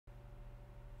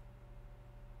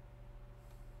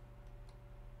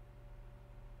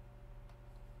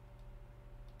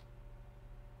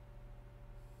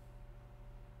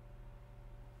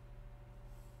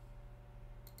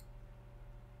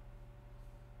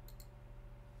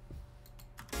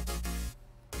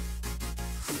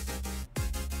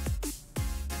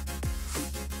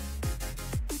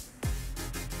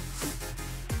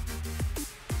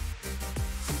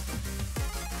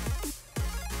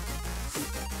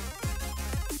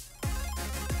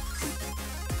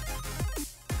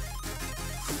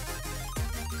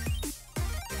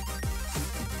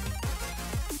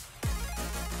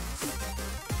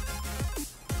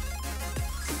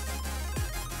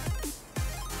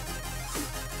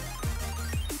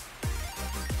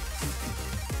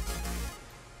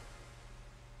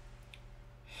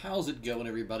How's it going,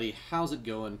 everybody? How's it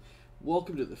going?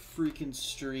 Welcome to the freaking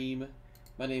stream.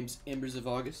 My name's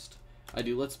EmbersofAugust. I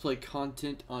do Let's Play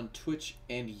content on Twitch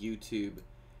and YouTube.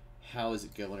 How is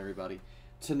it going, everybody?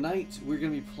 Tonight, we're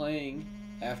going to be playing,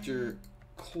 after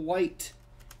quite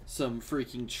some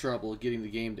freaking trouble getting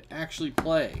the game to actually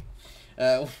play,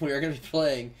 we are going to be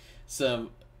playing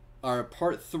our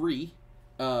part 3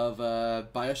 of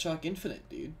Bioshock Infinite,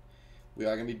 dude. We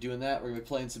are going to be doing that. We're going to be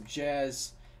playing some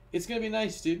jazz. It's going to be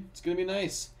nice, dude. It's going to be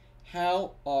nice.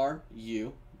 How are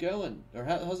you going? Or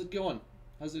how's it going?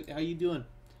 How you doing?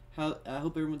 I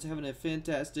hope everyone's having a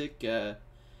fantastic,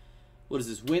 what is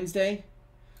this, Wednesday?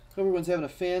 Hope everyone's having a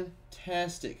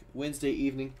fantastic Wednesday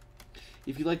evening.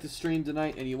 If you like the stream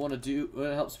tonight and you want to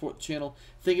help support the channel,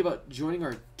 think about joining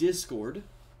our Discord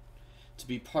to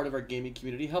be part of our gaming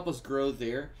community. Help us grow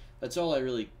there. That's all I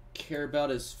really care about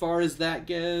as far as that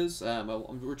goes.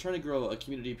 We're trying to grow a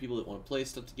community of people that want to play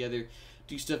stuff together,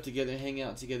 do stuff together, hang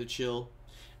out together, chill.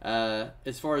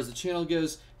 As far as the channel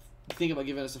goes, think about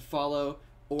giving us a follow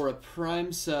or a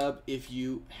Prime sub if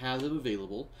you have them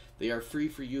available. They are free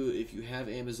for you if you have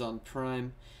Amazon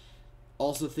Prime.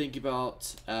 Also think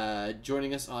about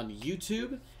joining us on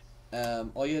YouTube.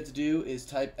 All you have to do is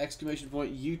type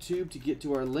 !YouTube to get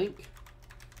to our link.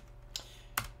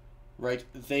 Right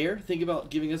there. Think about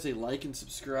giving us a like and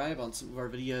subscribe on some of our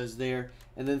videos there.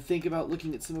 And then think about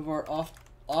looking at some of our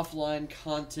offline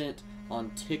content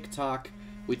on TikTok.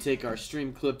 We take our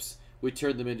stream clips, we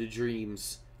turn them into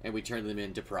dreams, and we turn them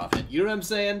into profit. You know what I'm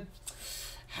saying?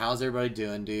 How's everybody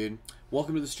doing, dude?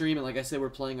 Welcome to the stream, and like I said,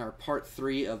 we're playing our part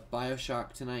 3 of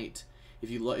Bioshock tonight. If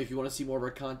you want to see more of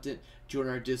our content, join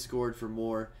our Discord for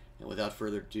more. And without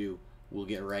further ado, we'll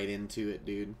get right into it,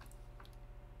 dude.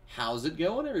 How's it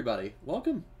going, everybody?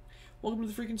 Welcome. Welcome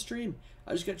to the freaking stream.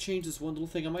 I just got to change this one little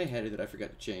thing on my header that I forgot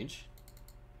to change.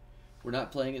 We're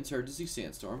not playing Insurgency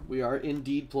Sandstorm. We are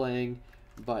indeed playing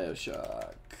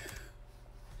Bioshock.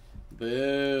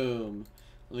 Boom.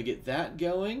 Let me get that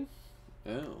going.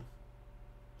 Oh.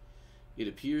 It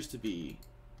appears to be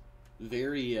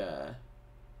very,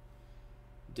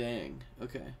 dang.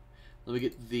 Okay. Let me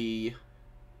get the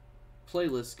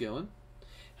playlist going.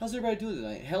 How's everybody doing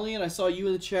tonight? Hellion, I saw you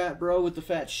in the chat, bro, with the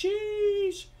fat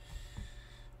sheesh.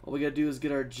 All we gotta do is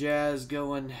get our jazz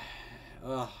going.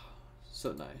 Oh,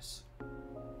 so nice.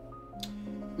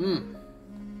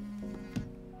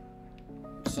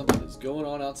 Something is going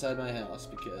on outside my house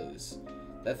because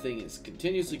that thing is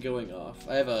continuously going off.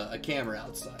 I have a camera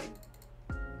outside.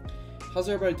 How's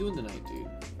everybody doing tonight, dude?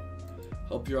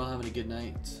 Hope you're all having a good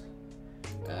night.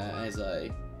 As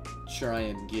I try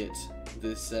and get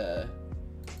this,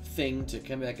 thing to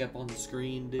come back up on the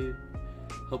screen, dude.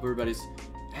 Hope everybody's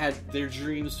had their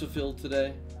dreams fulfilled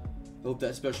today. Hope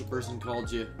that special person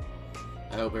called you.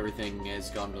 I hope everything has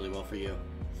gone really well for you.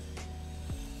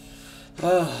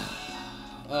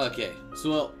 Okay, so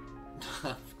well,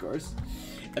 of course.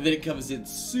 And then it comes in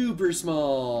super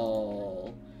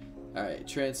small. Alright,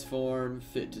 transform,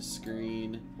 fit to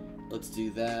screen. Let's do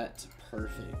that.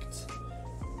 Perfect.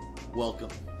 Welcome.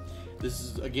 This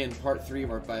is, again, part 3 of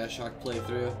our Bioshock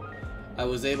playthrough. I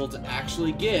was able to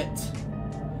actually get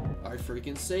our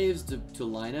freaking saves to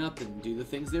line up and do the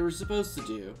things they were supposed to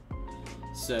do.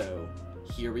 So,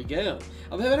 here we go.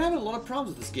 I've been having a lot of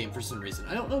problems with this game for some reason.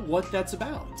 I don't know what that's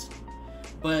about.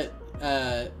 But,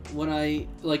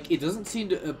 it doesn't seem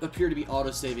to appear to be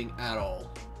auto-saving at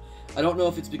all. I don't know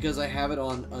if it's because I have it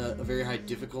on a very high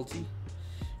difficulty.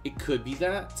 It could be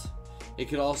that. It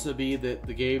could also be that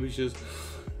the game is just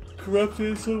corrupted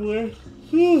in some way.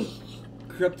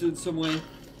 Corrupted in some way.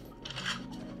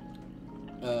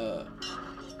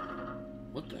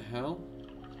 What the hell?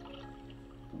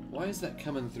 Why is that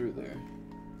coming through there?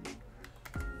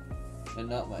 And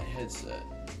not my headset.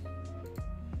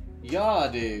 Yeah,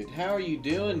 dude. How are you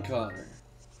doing, Connor?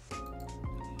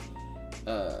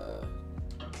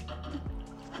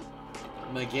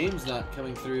 My game's not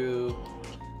coming through.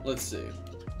 Let's see.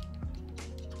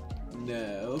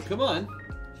 No, come on.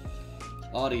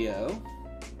 Audio.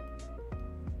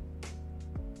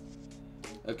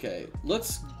 Okay,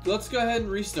 let's go ahead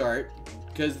and restart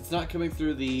because it's not coming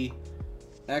through the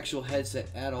actual headset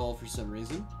at all for some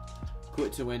reason.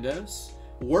 Quit to Windows.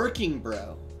 Working,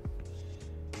 bro.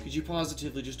 Could you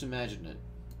positively just imagine it?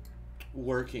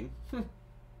 Working.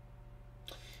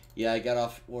 Yeah, I got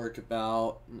off work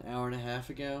about an hour and a half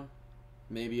ago.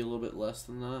 Maybe a little bit less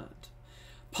than that.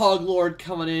 Poglord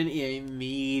coming in,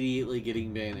 immediately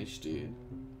getting banished, dude.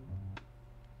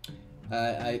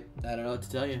 I don't know what to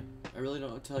tell you. I really don't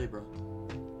know what to tell you, bro.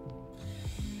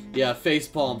 Yeah, face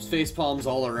palms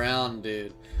all around,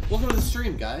 dude. Welcome to the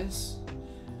stream, guys.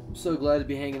 So glad to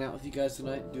be hanging out with you guys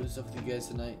tonight, doing stuff with you guys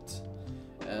tonight.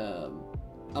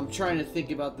 I'm trying to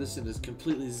think about this in this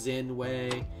completely zen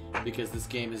way because this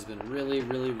game has been really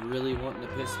wanting to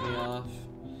piss me off.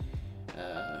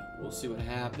 We'll see what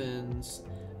happens.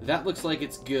 That looks like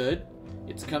it's good.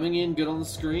 It's coming in good on the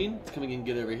screen. It's coming in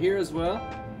good over here as well.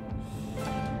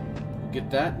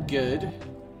 Get that good.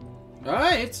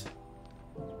 Alright!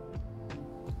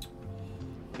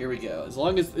 Here we go. As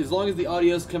long as the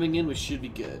audio's coming in, we should be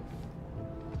good.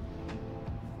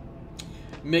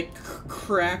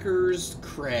 McCrackers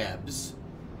crabs.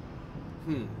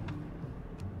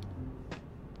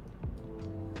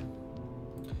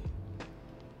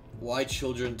 Why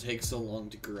children take so long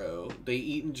to grow. They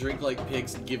eat and drink like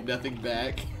pigs and give nothing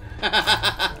back.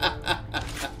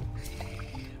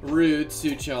 Rude,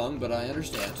 Su Chong, but I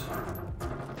understand.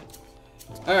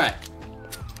 Alright.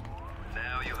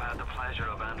 Now you had the pleasure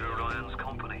of Andrew Ryan's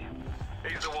company.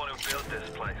 He's the one who built this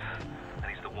place, and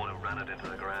he's the one who ran it into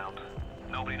the ground.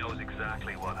 Nobody knows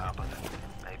exactly what happened.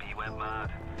 Maybe he went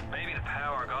mad. Maybe the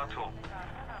power got to him.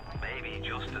 Maybe he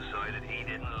just decided he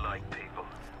didn't like people.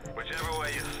 Whichever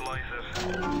way you slice it,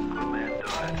 the men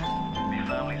died. My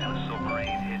family's in a submarine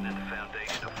hidden in the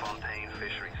foundation of Fontaine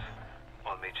Fisheries.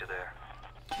 I'll meet you there.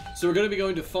 So we're going to be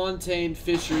going to Fontaine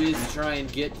Fisheries to try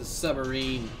and get the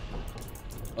submarine.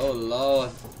 Oh,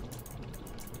 Lord.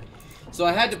 So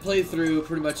I had to play through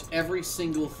pretty much every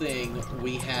single thing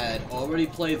we had already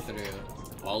played through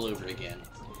all over again.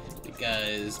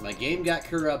 Because my game got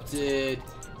corrupted,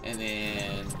 and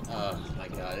then, oh my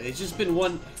god, it's just been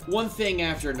one thing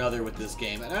after another with this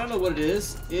game. And I don't know what it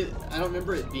is. I don't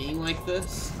remember it being like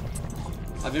this.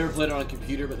 I've never played it on a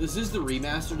computer, but this is the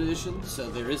remastered edition, so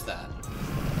there is that.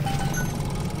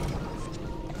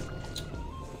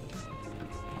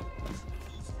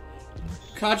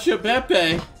 Cacio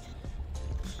Pepe?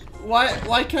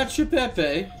 Why Cacio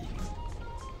Pepe?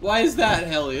 Why is that,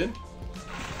 Hellion?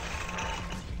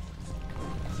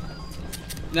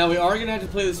 Now we are gonna have to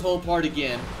play this whole part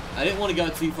again. I didn't want to go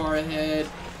too far ahead,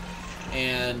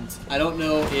 and I don't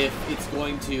know if it's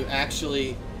going to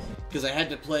actually, because I had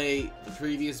to play the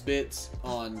previous bits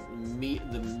on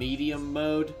the medium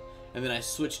mode, and then I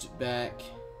switched it back.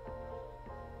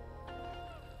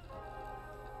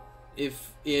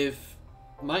 If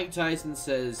Mike Tyson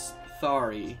says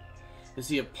Thari, is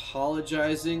he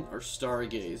apologizing or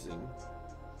stargazing?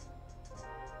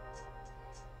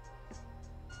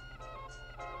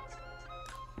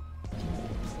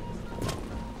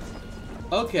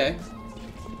 Okay.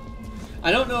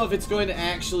 I don't know if it's going to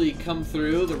actually come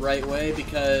through the right way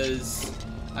because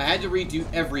I had to redo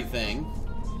everything.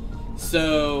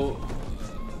 So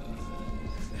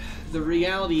the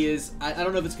reality is, I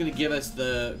don't know if it's going to give us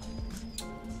the...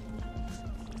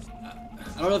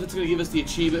 I don't know if it's going to give us the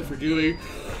achievement for doing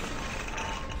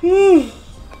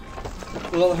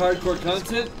all the hardcore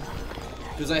content,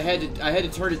 because I had to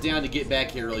turn it down to get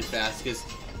back here really fast. Because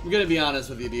I'm gonna be honest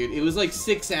with you, dude, it was like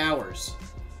 6 hours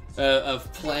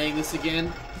of playing this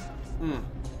again.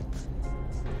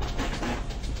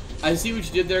 I see what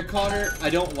you did there, Connor. I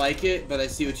don't like it, but I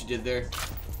see what you did there.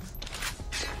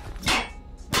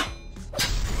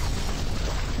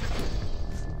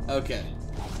 Okay.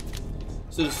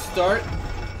 So to start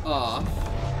off,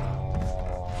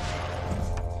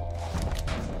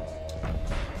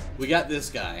 we got this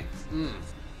guy.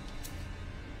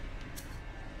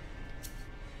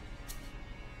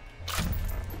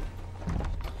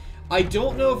 I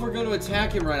don't know if we're going to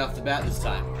attack him right off the bat this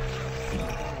time.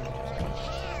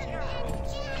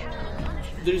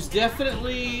 There's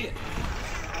definitely...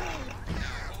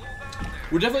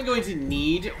 We're definitely going to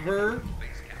need her.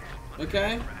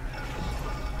 Okay?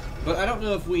 But I don't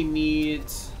know if we need...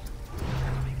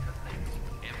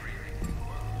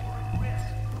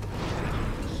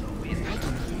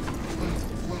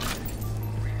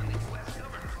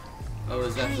 Oh,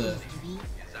 is that the...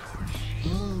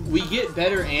 We get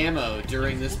better ammo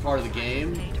during this part of the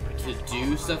game to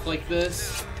do stuff like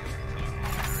this.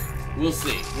 We'll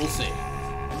see. We'll see.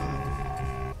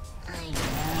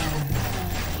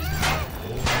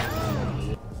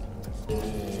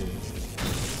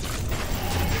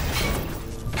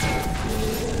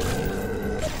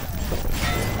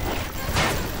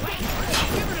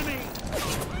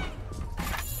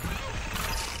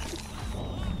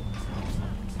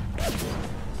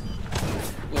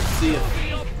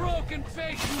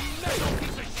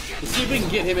 Let's see if we can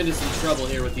get him into some trouble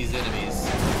here with these enemies.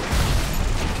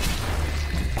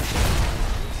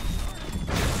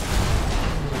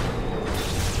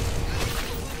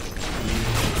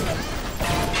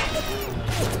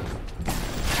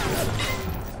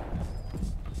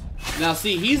 Now,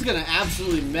 see, he's gonna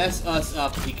absolutely mess us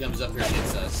up if he comes up here and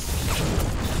hits us.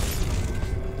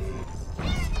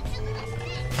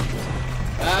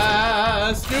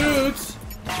 Ah, Scoots!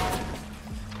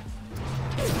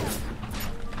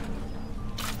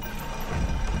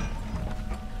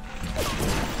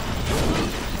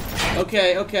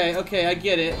 Okay, okay, okay, I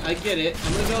get it, I get it.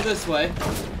 I'm gonna go this way.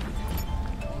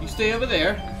 You stay over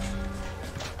there.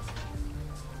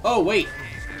 Oh, wait.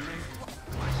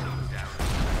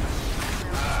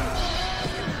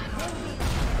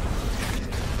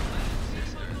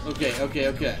 Okay, okay,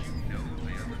 okay.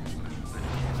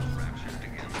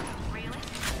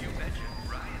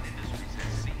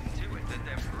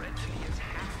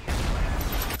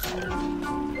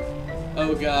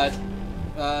 Oh god.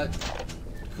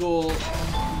 Cool.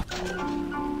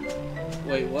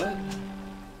 Wait, what?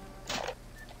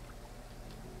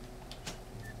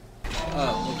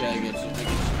 Oh, okay, I get you. I get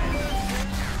you.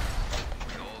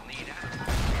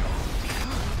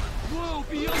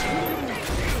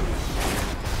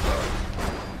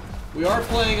 We are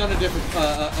playing on a different,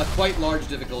 a quite large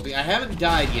difficulty. I haven't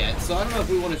died yet, so I don't know if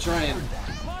we want to try and.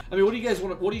 I mean, what do you guys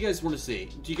want? What do you guys want to see?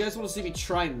 Do you guys want to see me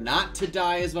try not to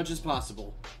die as much as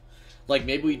possible? Like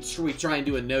maybe we try and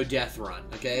do a no death run,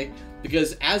 okay?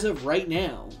 Because as of right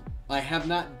now, I have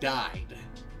not died.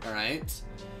 All right.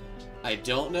 I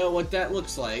don't know what that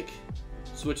looks like,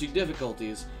 switching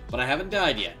difficulties, but I haven't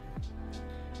died yet.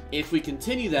 If we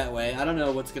continue that way, I don't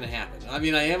know what's gonna happen. I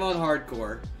mean, I am on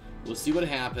hardcore. We'll see what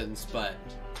happens, but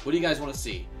what do you guys want to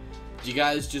see? Do you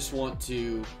guys just want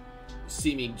to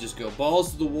see me just go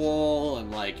balls to the wall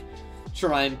and like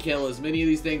try and kill as many of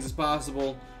these things as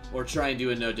possible, or try and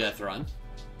do a no death run?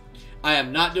 I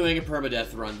am not doing a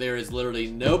permadeath run. There is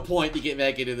literally no point to get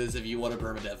back into this if you want a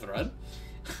permadeath run.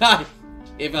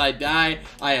 If I die,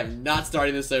 I am not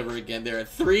starting this over again. There are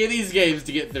 3 of these games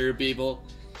to get through, people.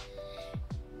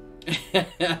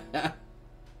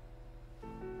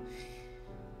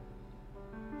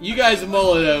 You guys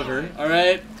mull it over,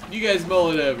 alright? You guys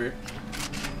mull it over.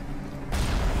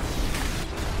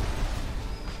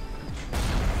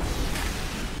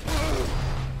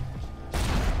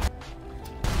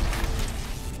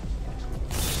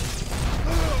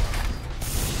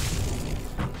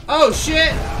 Oh,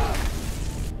 shit!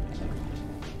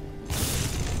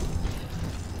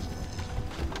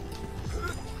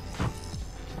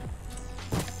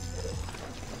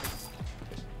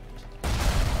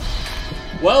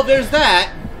 Well, there's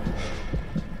that.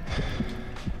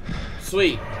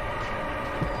 Sweet.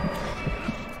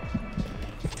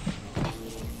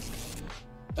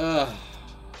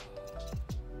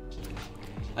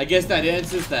 I guess that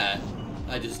answers that.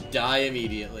 I just die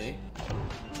immediately.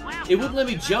 It wouldn't let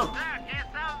me jump.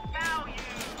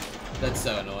 That's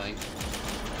so annoying.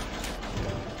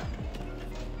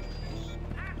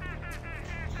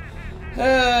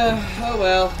 Oh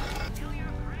well.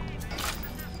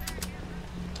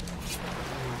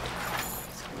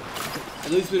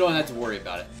 At least we don't have to worry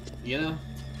about it, you know?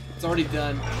 It's already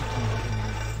done.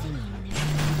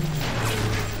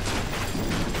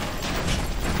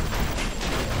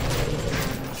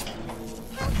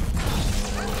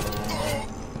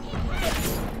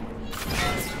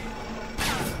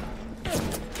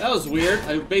 That was weird.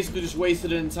 I basically just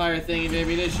wasted an entire thing of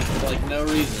ammunition for like no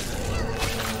reason.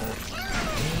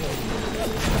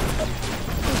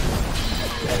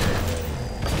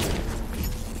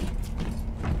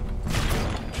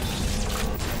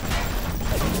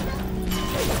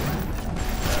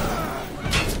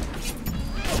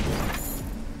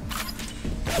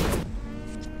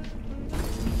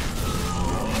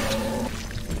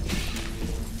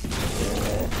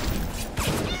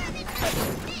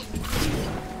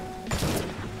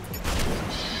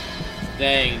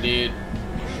 Dang, dude.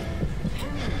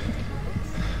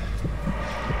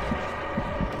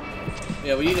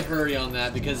 Yeah, we need to hurry on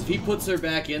that, because if he puts her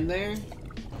back in there...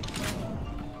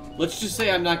 Let's just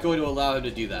say I'm not going to allow him to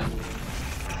do that.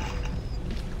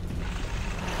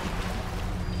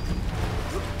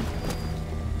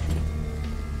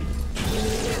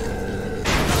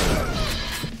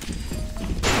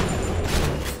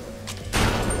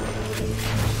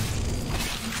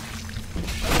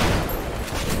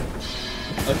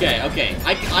 Okay, okay.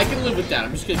 I can live with that.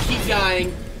 I'm just gonna keep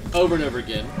dying over and over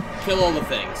again. Kill all the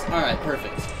things. Alright,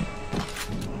 perfect.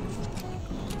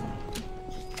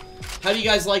 How do you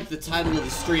guys like the title of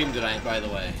the stream tonight, by the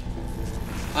way?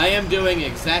 I am doing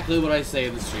exactly what I say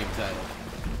in the stream title.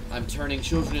 I'm turning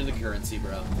children into currency,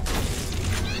 bro.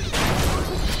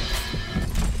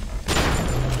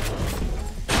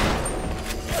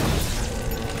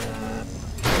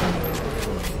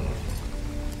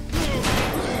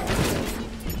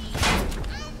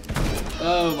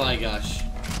 Oh my gosh.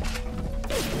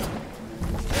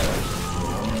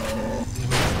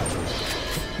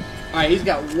 Alright, he's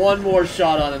got one more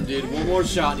shot on him, dude. One more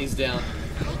shot and he's down.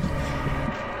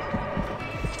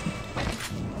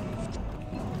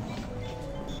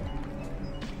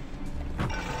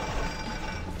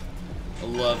 I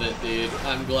love it, dude.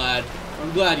 I'm glad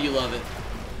you love it.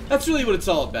 That's really what it's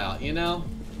all about, you know?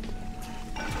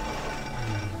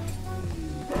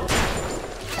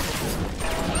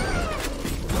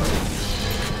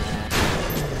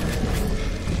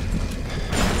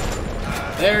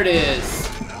 There it is.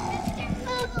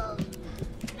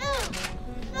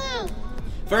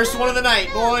 First one of the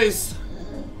night, boys.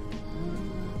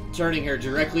 Turning her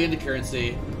directly into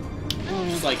currency.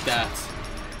 Just like that.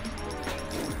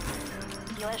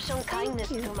 You have shown kindness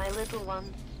to my little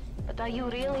one, but are you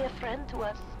really a friend to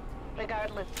us?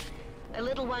 Regardless, a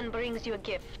little one brings you a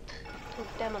gift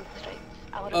to demonstrate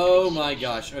our Oh my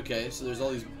gosh, okay, so there's all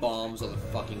these bombs on the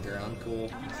fucking ground, cool.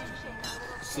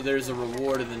 So there's a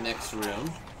reward in the next room.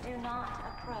 Do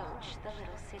not approach the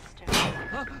little sister.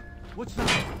 Huh? What's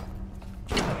that?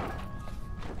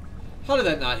 How did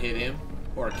that not hit him?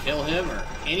 Or kill him, or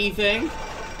anything?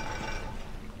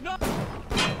 No!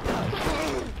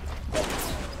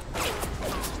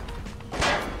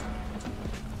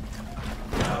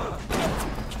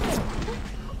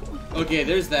 Okay,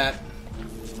 there's that.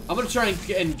 I'm gonna try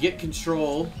and get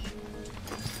control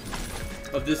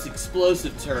of this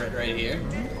explosive turret right here.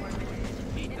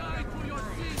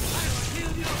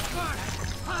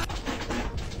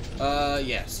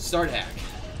 Yes, start hack.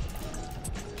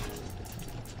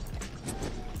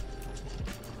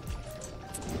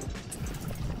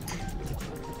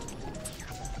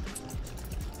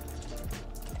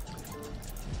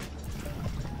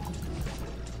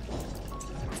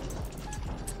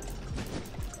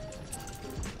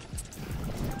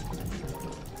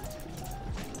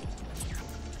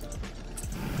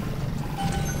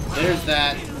 There's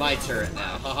that, my turret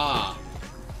now, haha.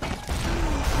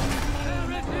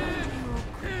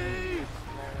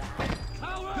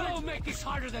 Go make this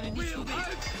harder than it needs to be.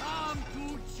 Come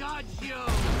to judge you.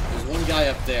 There's one guy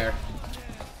up there.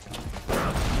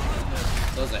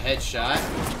 That was a headshot.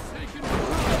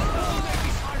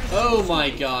 Oh my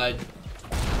god.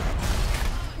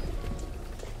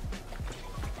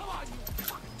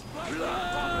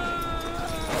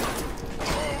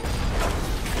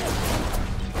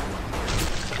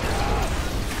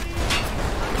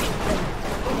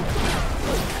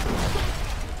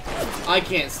 I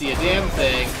can't see a damn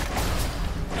thing.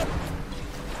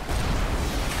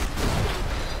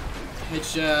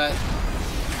 Headshot.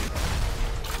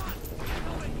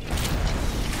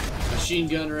 Machine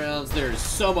gun rounds. There's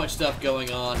so much stuff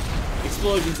going on.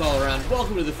 Explosions all around.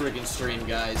 Welcome to the freaking stream,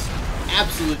 guys.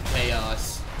 Absolute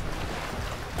chaos.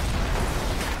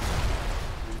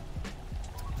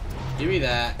 Give me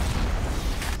that.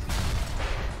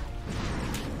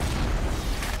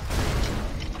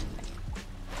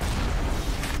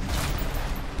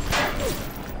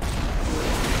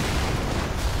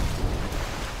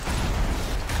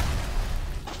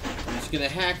 Gonna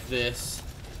hack this.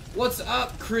 What's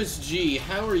up, Chris G?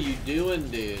 How are you doing,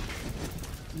 dude?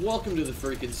 Welcome to the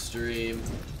freaking stream.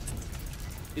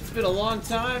 It's been a long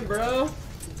time, bro.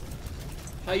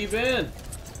 How you been?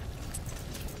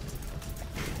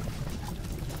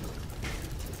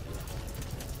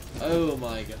 Oh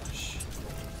my gosh.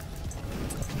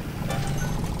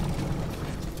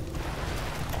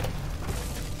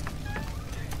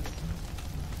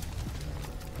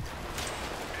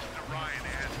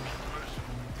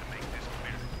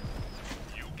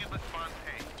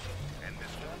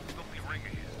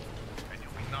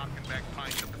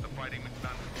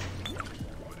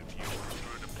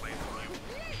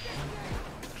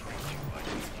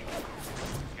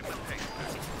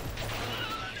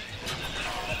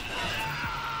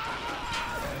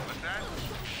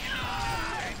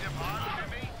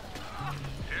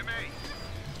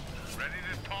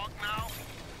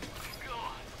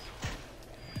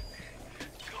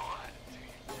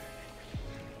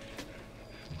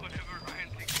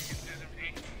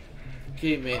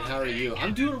 Okay, mate, how are you?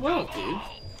 I'm doing well, dude.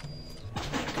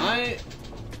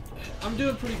 I'm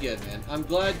doing pretty good, man. I'm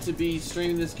glad to be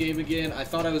streaming this game again. I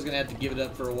thought I was gonna have to give it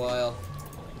up for a while.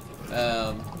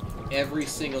 Every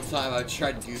single time I've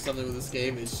tried to do something with this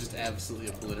game, it's just absolutely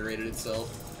obliterated itself.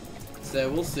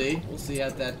 So we'll see. We'll see how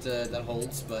that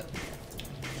holds. But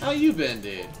how you been,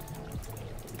 dude?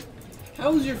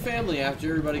 How was your family after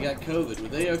everybody got COVID? Were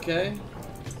they okay?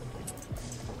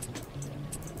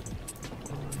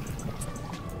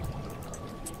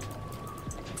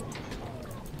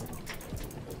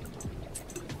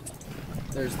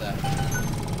 There's that.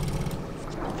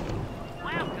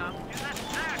 Welcome to the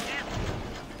circus.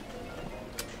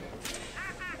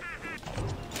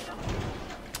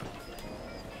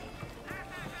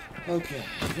 Okay,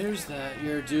 there's that.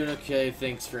 You're doing okay.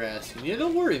 Thanks for asking. Yeah,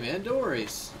 don't worry, man. Don't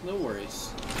worries. No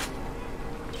worries.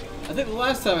 I think the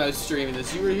last time I was streaming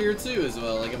this, you were here too as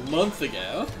well, like a month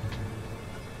ago.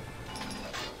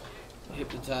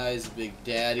 Hypnotize Big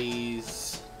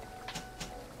Daddies.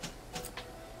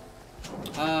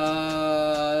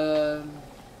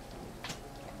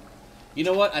 You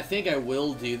know what? I think I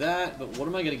will do that, but what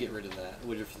am I gonna get rid of that?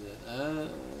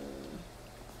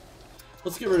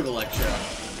 Let's get rid of Electro.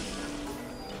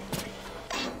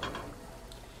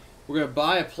 We're gonna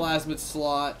buy a plasmid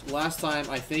slot. Last time,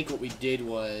 I think what we did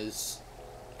was...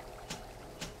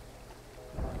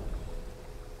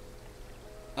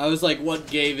 I was like, what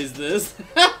game is this?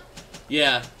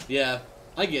 Yeah,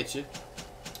 I get you.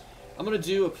 I'm gonna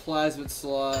do a plasmid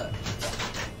slot.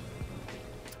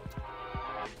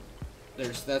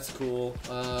 That's cool.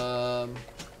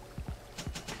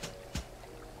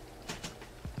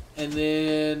 And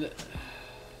then...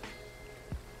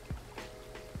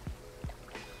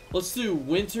 let's do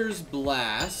Winter's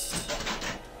Blast.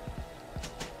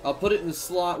 I'll put it in the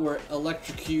slot where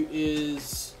Electrocute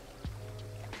is.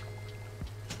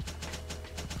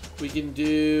 We can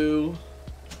do...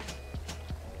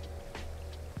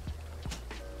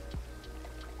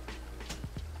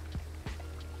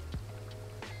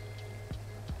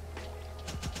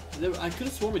 I could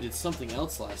have sworn we did something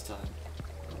else last time.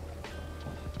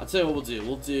 I'll tell you what we'll do.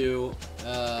 We'll do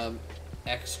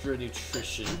extra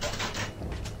nutrition.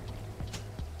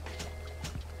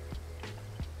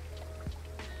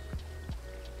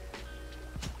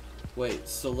 Wait,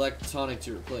 select tonic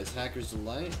to replace Hacker's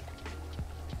Delight?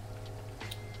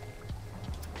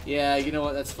 Yeah, you know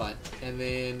what? That's fine. And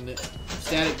then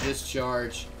static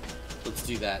discharge. Let's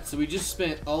do that. So we just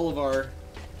spent all of our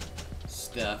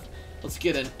stuff. Let's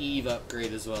get an Eve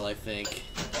upgrade as well, I think.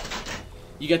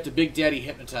 You got the Big Daddy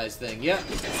Hypnotize thing. Yep.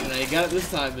 And I got it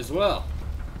this time as well.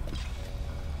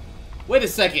 Wait a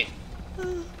second.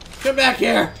 Come back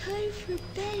here. Time for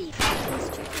Betty,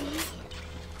 Mr. B.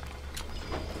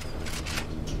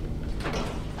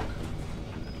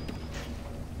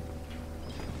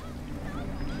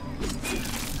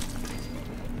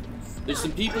 There's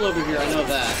some people over here, I know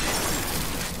that.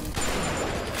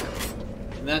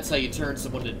 And that's how you turn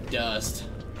someone to dust.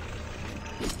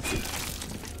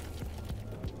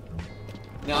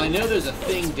 Now I know there's a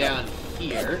thing down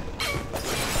here.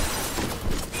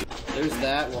 There's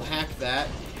that, we'll hack that.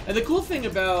 And the cool thing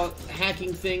about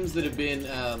hacking things that have been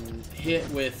hit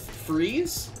with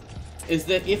freeze is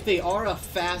that if they are a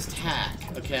fast hack,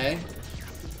 okay?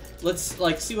 Let's,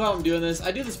 like, see how I'm doing this.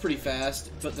 I do this pretty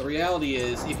fast, but the reality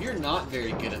is, if you're not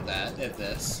very good at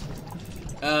this,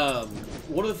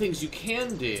 one of the things you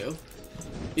can do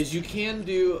is you can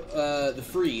do the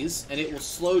freeze, and it will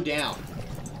slow down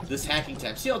this hacking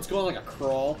time. See how it's going like a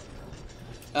crawl?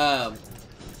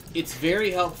 It's very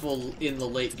helpful in the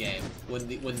late game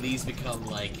when these become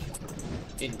like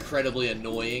incredibly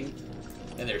annoying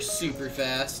and they're super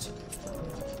fast.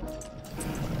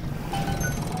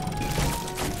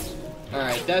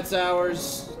 Alright, that's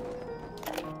ours.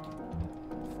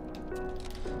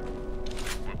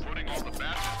 We're putting all the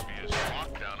bathyspheres in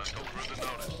lockdown until further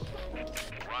notice.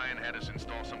 Ryan had us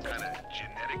install some kind of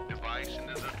genetic device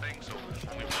into the thing, so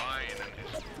only Ryan and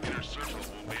his inner circle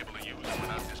will be able to use them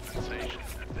without dispensation.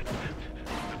 The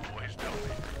boys tell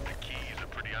me the keys are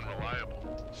pretty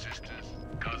unreliable. Sisters,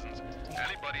 cousins,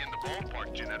 anybody in the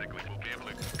ballpark genetically will be able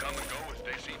to come and go as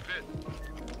they see fit.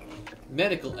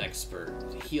 Medical expert.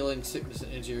 Healing sickness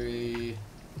and injury.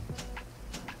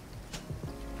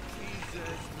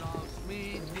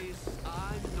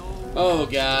 Oh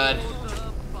god.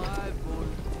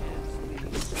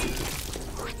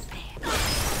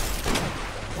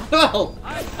 Oh!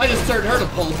 I just turned her to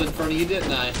pulse in front of you,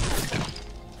 didn't I?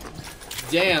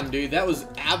 Damn, dude, that was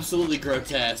absolutely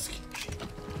grotesque.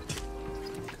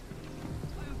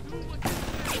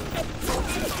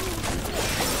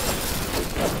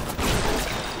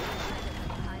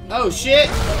 Oh shit!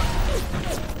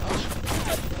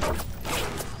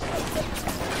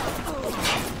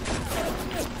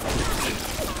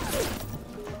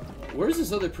 Where's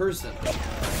this other person?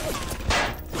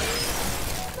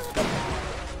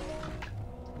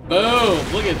 Boom!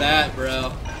 Look at that,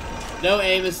 bro. No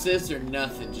aim assist or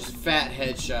nothing. Just fat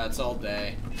headshots all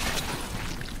day.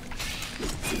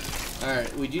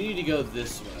 Alright, we do need to go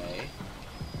this way.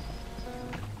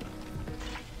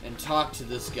 And talk to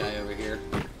this guy over here.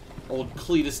 Old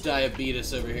Cletus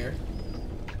Diabetes over here.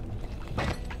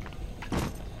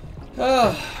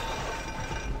 And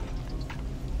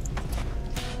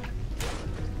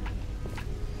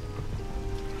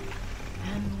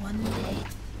one day,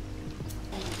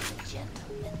 a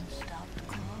gentleman stopped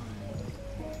calling.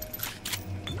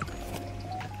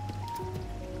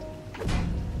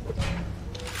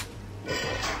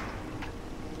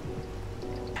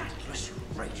 Atlas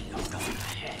radio on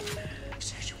ahead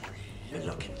says you were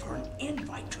looking for an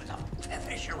invite to the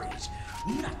fisheries.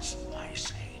 Nuts, I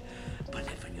say. But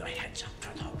if your heads up to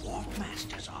the Wharf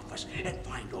Master's office and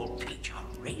find old Peach on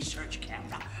research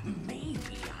camera,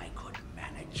 maybe I could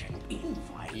manage an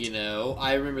invite. You know,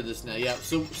 I remember this now. Yeah,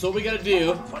 so what we gotta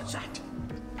do... What's that?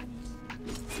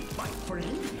 My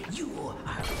friend, you are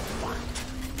what?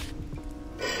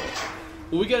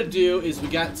 What we gotta do is we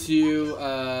got to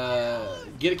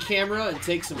get a camera and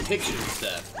take some pictures and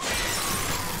stuff.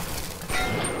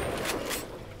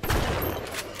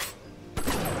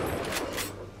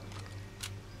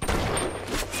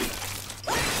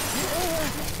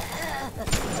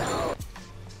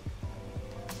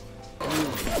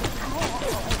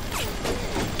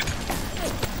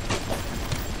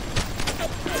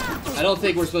 I don't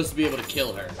think we're supposed to be able to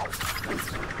kill her.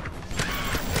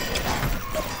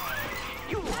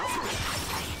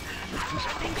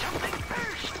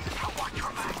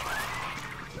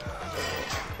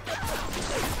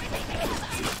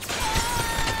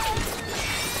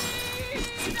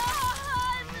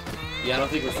 Yeah, I don't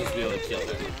think we're supposed to be able to kill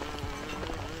her.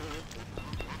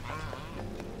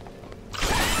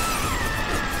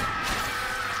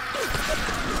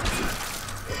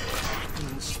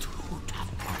 It's too tough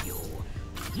for you.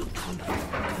 Look on the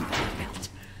belt.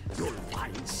 You'll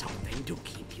find something to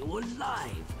keep you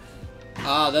alive.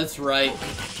 Ah, that's right.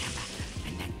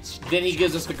 Then he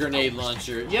gives us the grenade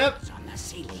launcher. Yep. On the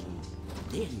ceiling.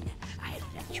 Then I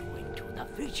let you into the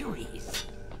fisheries.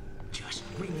 Just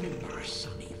remember,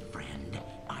 sonny friend,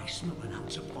 I smell an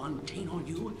ounce of Fontaine on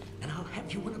you, and I'll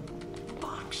have you in a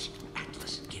box.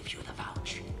 Atlas gives you the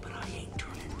vouch, but I ain't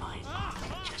turning mine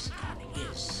just on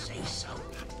his say-so.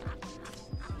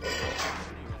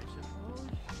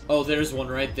 Oh, there's one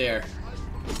right there.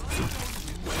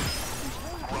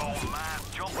 Oh man,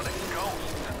 jumping a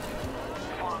ghost.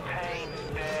 Fontaine's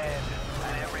dead,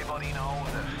 and everybody knows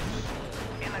it.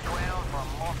 In the ground for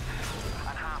months,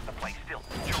 and half the place still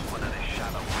jumping in his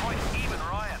shadow. Right, even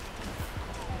Ryan.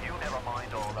 You never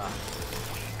mind all that.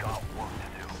 We got work to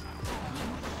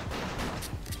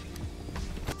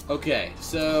do. Okay,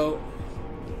 so...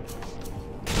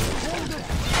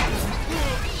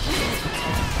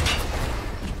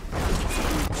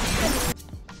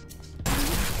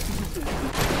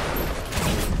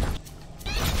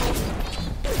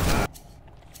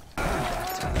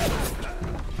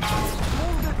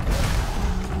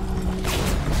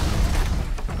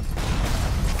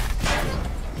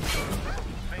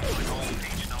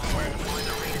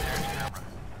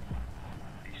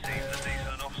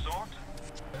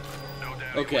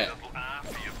 Okay.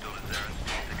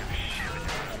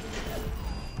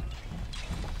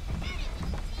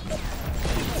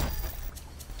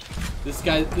 This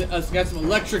guy's got some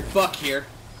electric buck here.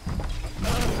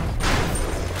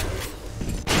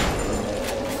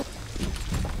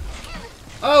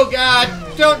 Oh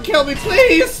God! Don't kill me,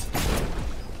 please!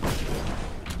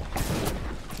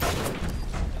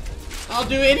 I'll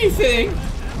do anything!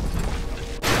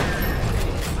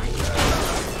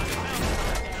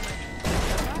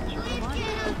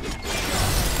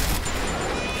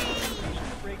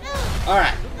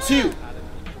 Alright, 2.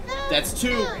 That's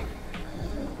 2.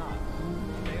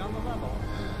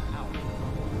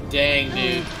 Dang,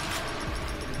 dude.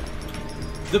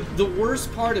 The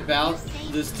worst part about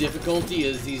this difficulty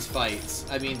is these fights.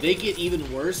 I mean, they get even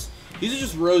worse. These are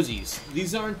just rosies.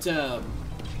 These aren't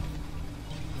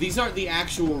the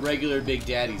actual regular Big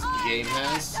Daddies the game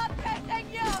has.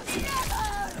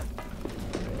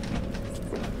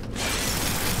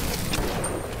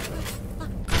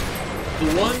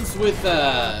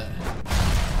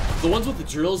 The ones with the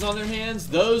drills on their hands,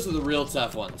 those are the real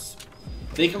tough ones.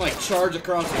 They can like charge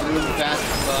across the room fast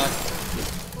as fuck.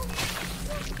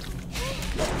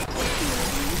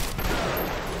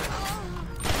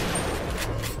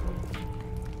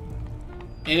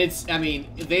 And it's, I mean,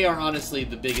 they are honestly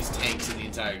the biggest tanks in the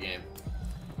entire game.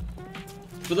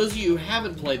 For those of you who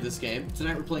haven't played this game,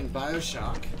 tonight we're playing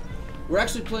BioShock. We're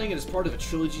actually playing it as part of a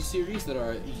trilogy series that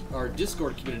our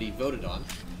Discord community voted on.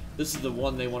 This is the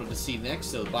one they wanted to see next,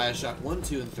 so BioShock 1,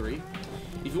 2, and 3.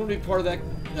 If you want to be part of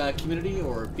that community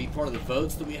or be part of the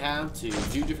votes that we have to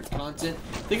do different content,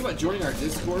 think about joining our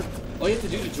Discord. All you have to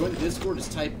do to join the Discord is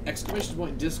type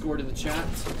 !Discord in the chat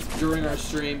during our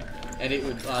stream, and it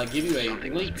would give you a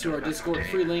link to our Discord,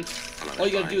 free link. All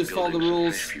you gotta do is follow the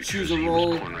rules, choose a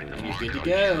role, and you're good to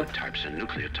go. Types and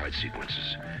nucleotide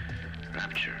sequences.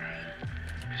 Rapture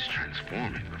is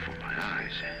transforming before my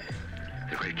eyes.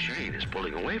 The great chain is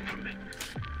pulling away from me.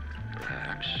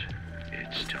 Perhaps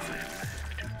it's time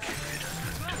to give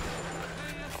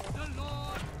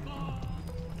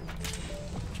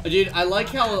it a Dude, I like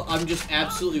how I'm just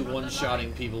absolutely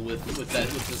one-shotting people with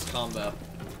this combo.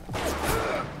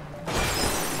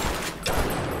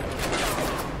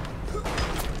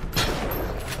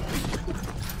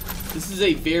 This is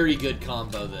a very good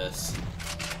combo, this.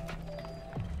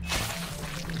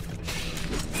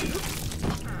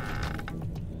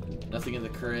 Nothing in the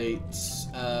crates.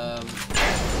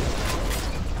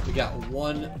 We got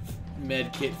one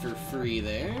med kit for free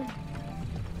there.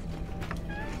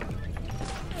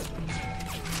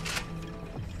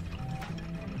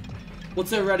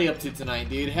 What's everybody up to tonight,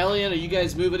 dude? Hellion, are you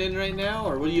guys moving in right now,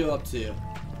 or what are you up to?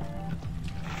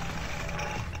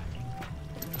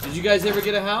 Did you guys ever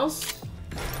get a house?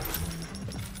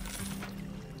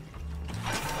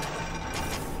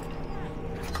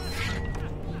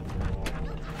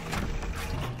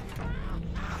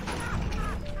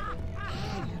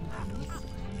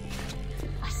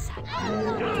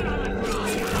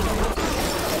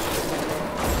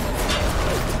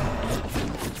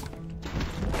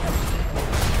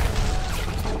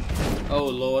 Oh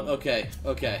Lord, okay,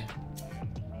 okay.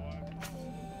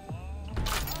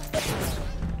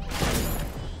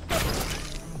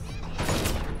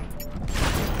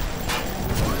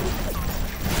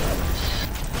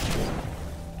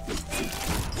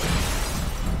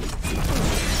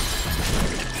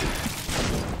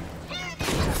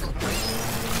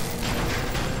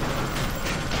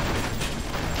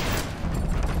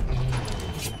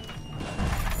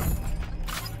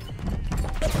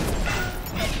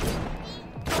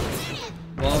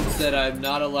 That I'm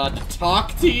not allowed to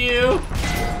talk to you?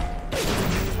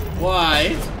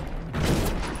 Why?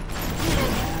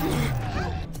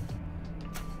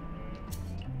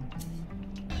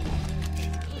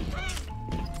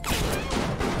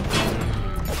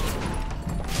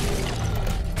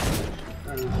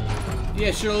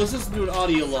 Yeah, sure, let's listen to an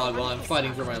audio log while I'm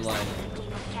fighting for my life.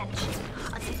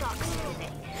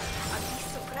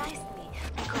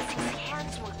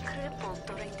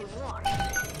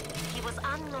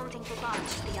 Unloading the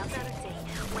barge the other day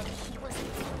when he was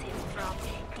victim from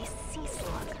this sea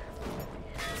slug.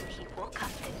 He woke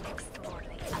up the next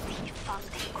morning and he found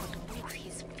he could move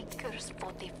his fingers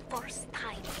for the first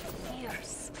time in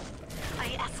years.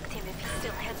 I asked him if he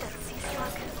still had that sea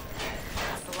slug.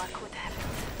 As luck would have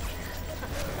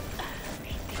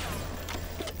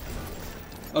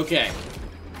it. Okay.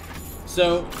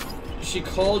 So, she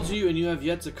called you and you have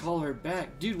yet to call her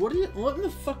back. Dude, what in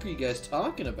the fuck are you guys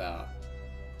talking about?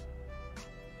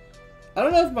 I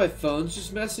don't know if my phone's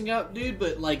just messing up, dude,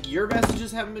 but, like, your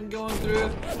messages haven't been going through.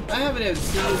 I haven't had a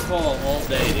single call all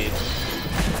day, dude.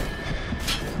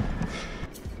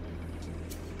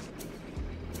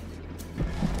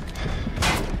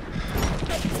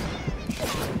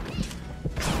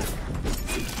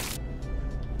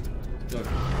 Look,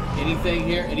 anything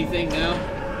here? Anything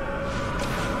now?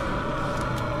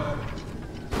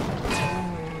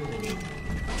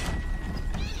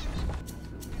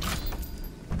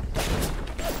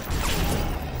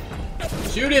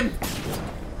 Shoot him!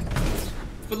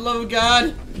 For the love of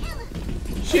God!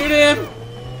 Shoot him!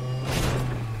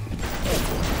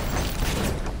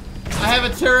 I have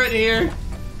a turret here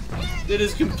that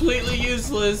is completely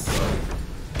useless.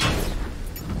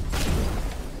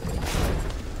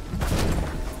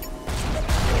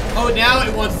 Oh, now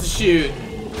it wants to shoot.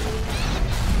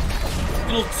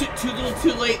 Little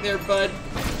too late there, bud.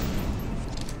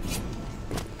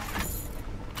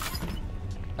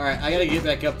 Alright, I gotta get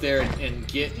back up there and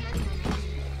get...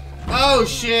 Oh,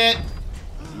 shit!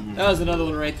 That was another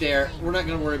one right there. We're not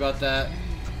gonna worry about that.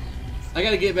 I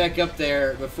gotta get back up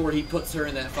there before he puts her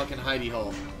in that fucking hidey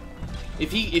hole.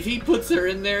 If he puts her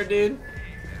in there, dude...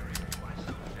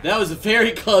 That was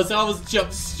very close. I almost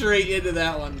jumped straight into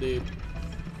that one, dude.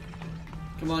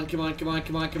 Come on, come on, come on,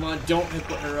 come on, come on. Don't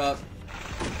put her up.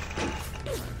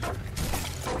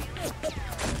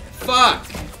 Fuck!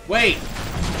 Wait!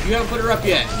 You haven't put her up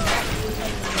yet.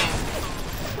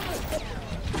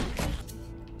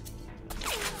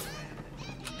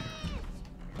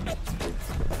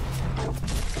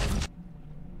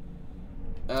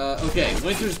 Okay,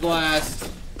 Winter's Blast.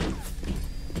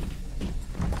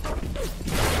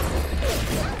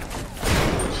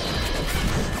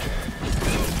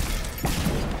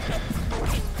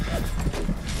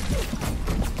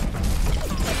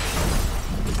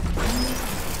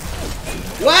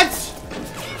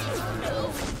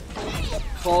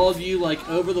 called you, like,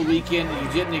 over the weekend and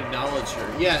you didn't acknowledge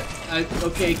her. Yeah,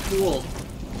 okay, cool.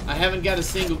 I haven't got a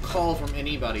single call from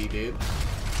anybody, dude.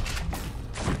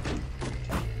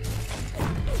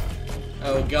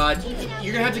 Oh, God.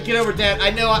 You're gonna have to get over that. I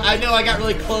know I got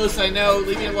really close, I know.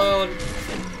 Leave me alone.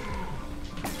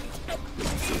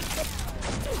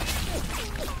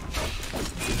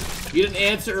 You didn't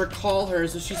answer or call her,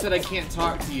 so she said I can't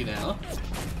talk to you now.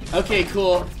 Okay,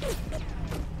 cool.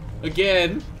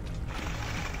 Again,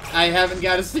 I haven't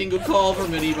got a single call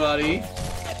from anybody.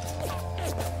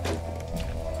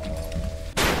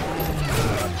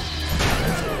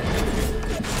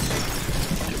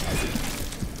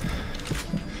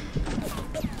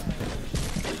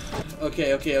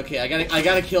 Okay. I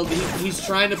gotta kill. He's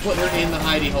trying to put her in the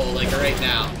hidey hole, like right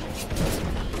now.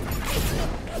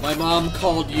 My mom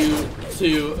called you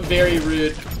too. Very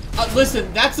rude.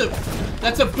 Listen, that's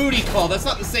a booty call. That's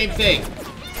not the same thing.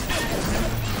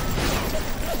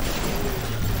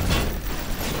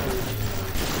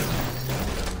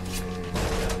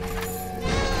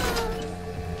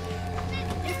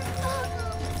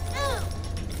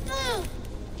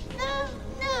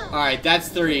 Alright, that's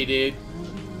 3, dude.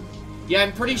 Yeah,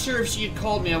 I'm pretty sure if she had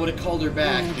called me, I would have called her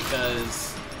back,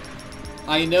 because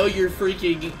I know you're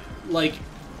freaking, like,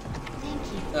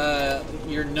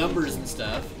 your numbers and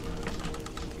stuff.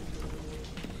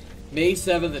 May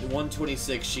 7th at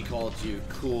 1:26, she called you.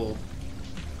 Cool.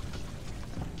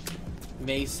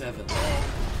 May 7th.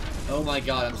 Oh my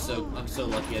God, I'm so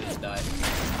lucky I didn't die.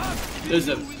 There's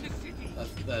a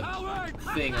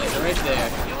thing like right there.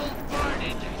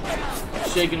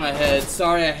 Shaking my head.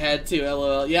 Sorry I had to,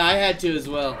 LOL. Yeah, I had to as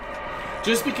well.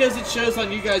 Just because it shows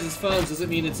on you guys' phones doesn't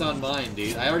mean it's on mine,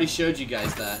 dude. I already showed you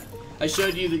guys that. I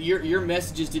showed you that your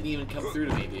messages didn't even come through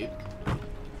to me, dude.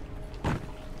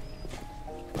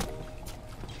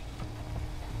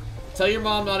 Tell your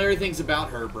mom not everything's about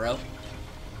her, bro.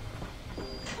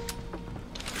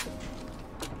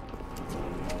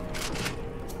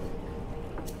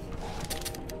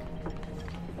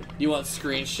 You want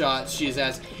screenshots? She's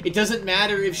asked. It doesn't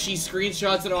matter if she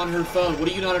screenshots it on her phone. What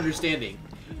are you not understanding?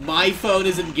 My phone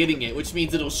isn't getting it, which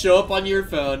means it'll show up on your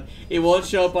phone. It won't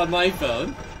show up on my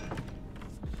phone.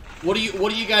 What are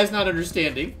you guys not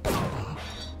understanding?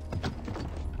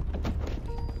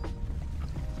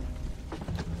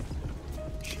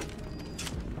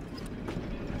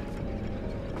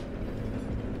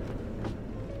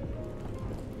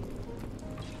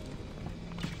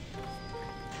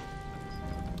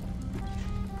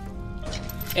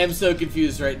 I'm so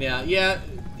confused right now. Yeah,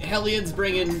 Hellian's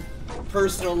bringing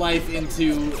personal life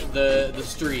into the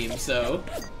stream, so...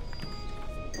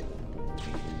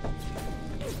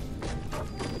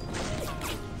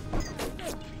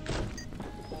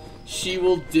 She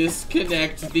will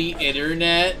disconnect the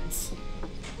internet?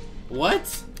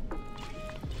 What?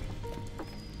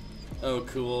 Oh,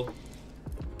 cool.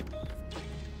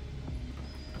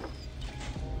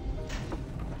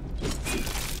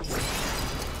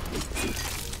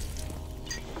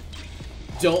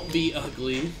 Don't be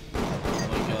ugly. Oh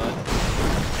my God.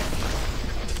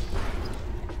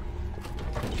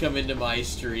 Come into my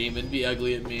stream and be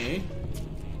ugly at me.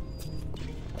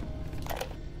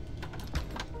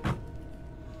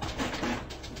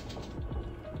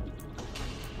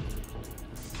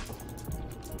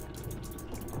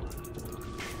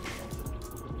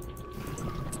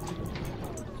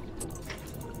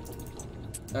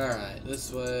 Alright,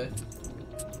 this way.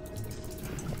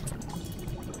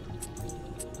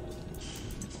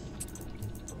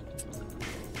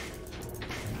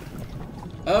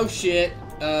 Oh shit,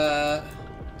 we're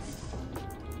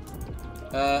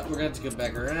gonna have to go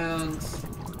back around.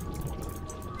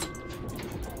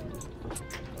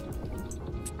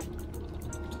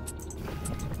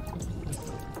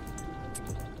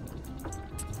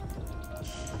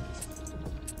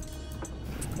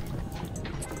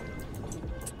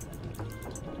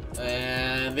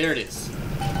 And there it is.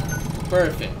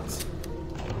 Perfect.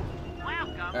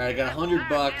 Alright, I got $100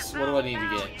 bucks. What do I need to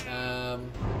get?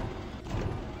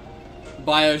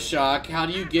 BioShock. How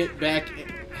do you get back?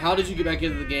 How did you get back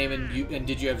into the game? And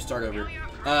did you have to start over?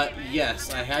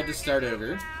 Yes, I had to start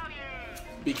over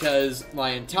because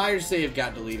my entire save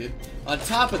got deleted. On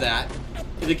top of that,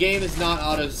 the game is not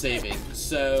auto-saving.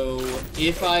 So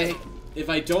if I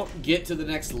don't get to the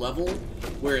next level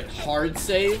where it hard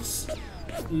saves,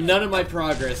 none of my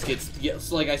progress gets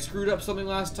so like I screwed up something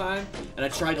last time and I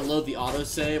tried to load the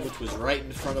autosave, which was right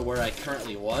in front of where I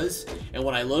currently was, and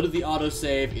when I loaded the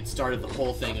autosave it started the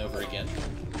whole thing over again.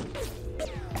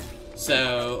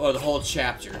 So, or the whole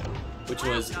chapter, which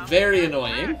was very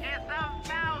annoying.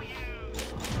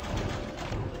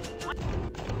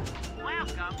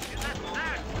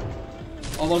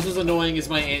 Almost as annoying as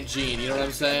my Aunt Jean, you know what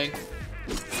I'm saying?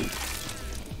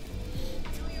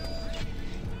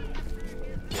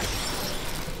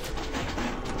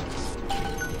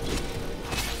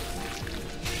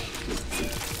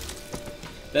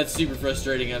 That's super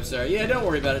frustrating, I'm sorry. Yeah, don't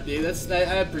worry about it, dude.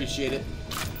 I appreciate it.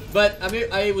 But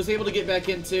I was able to get back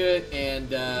into it, and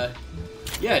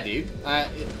yeah, dude.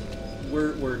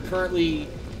 We're currently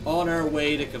on our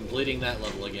way to completing that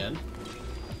level again.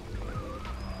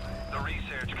 The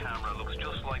research camera looks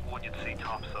just like one you'd see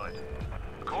topside.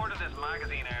 According to this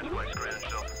magazine article I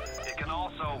scrounged up, it can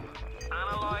also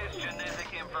analyze genetic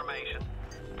information,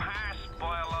 parse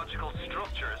biological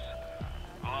structures,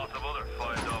 and lots of other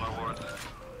 $5 words.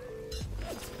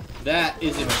 That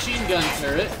is a machine gun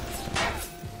turret.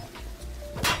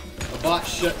 A bot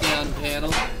shutdown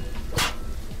panel.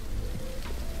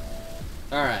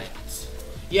 Alright.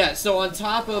 Yeah, so on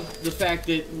top of the fact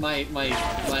that my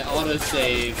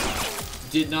autosave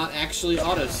did not actually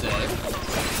autosave,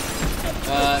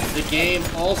 the game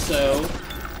also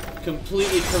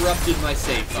completely corrupted my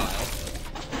save file.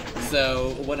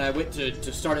 So when I went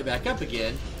to start it back up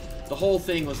again, the whole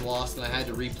thing was lost and I had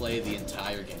to replay the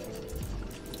entire game.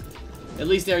 At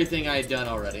least everything I had done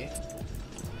already.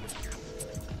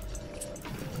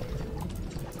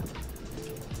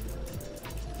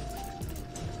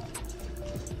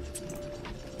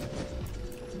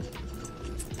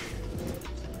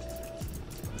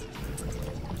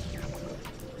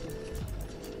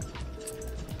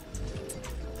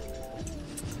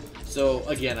 So,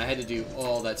 again, I had to do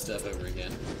all that stuff over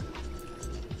again.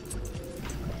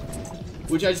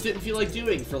 Which I just didn't feel like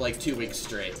doing for like 2 weeks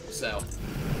straight, so.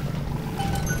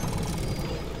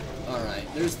 Alright,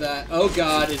 there's that. Oh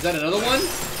god, is that another one?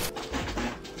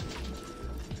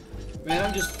 Man,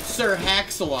 I'm just Sir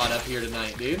Hacks-a-Lot up here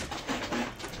tonight, dude.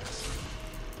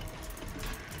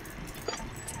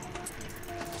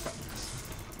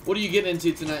 What are you getting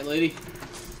into tonight, lady?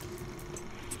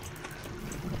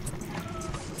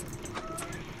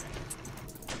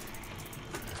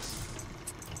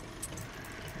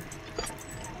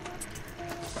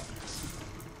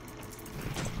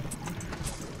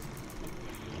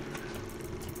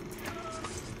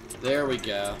 There we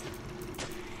go.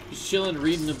 Just chilling,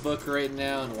 reading a book right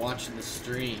now and watching the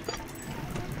stream.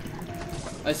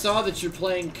 I saw that you're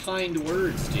playing Kind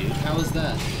Words, dude. How is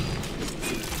that?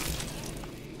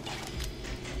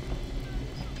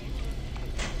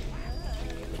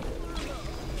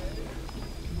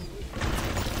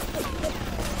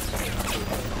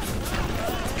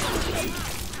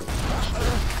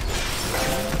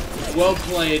 Well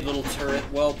played, little turret.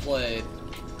 Well played.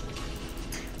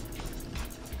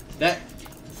 That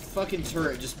fucking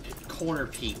turret just corner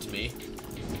peeked me,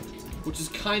 which is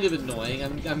kind of annoying.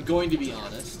 I'm going to be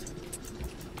honest,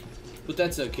 but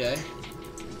that's okay.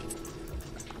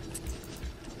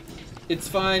 It's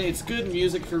fine. It's good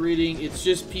music for reading. It's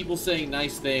just people saying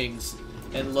nice things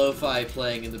and lo-fi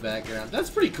playing in the background. That's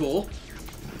pretty cool.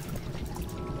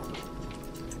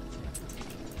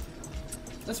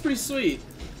 That's pretty sweet.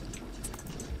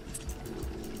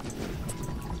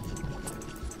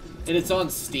 And it's on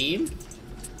Steam?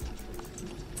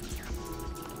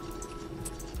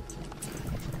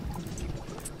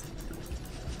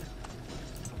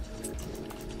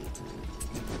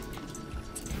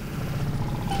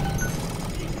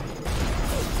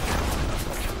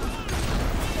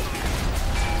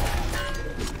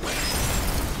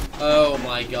 Oh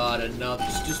my god, enough.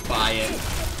 Just buy it.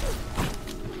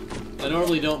 I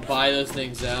normally don't buy those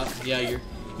things out. Yeah,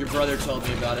 your brother told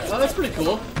me about it. Oh, that's pretty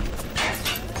cool.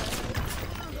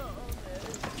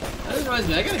 That reminds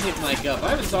me, I gotta hit Mike up.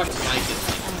 I haven't talked to Mike in,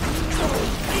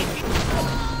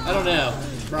 I don't know,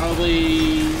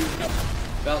 probably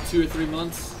about 2 or 3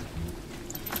 months.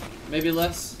 Maybe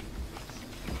less.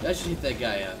 I should hit that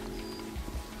guy up.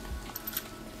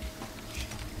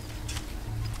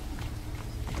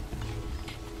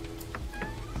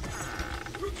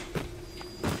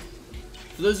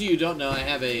 For those of you who don't know, I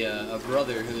have a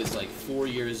brother who is like 4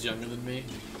 years younger than me.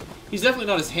 He's definitely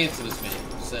not as handsome as me,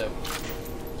 so...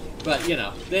 But, you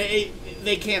know, they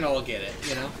can't all get it,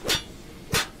 you know?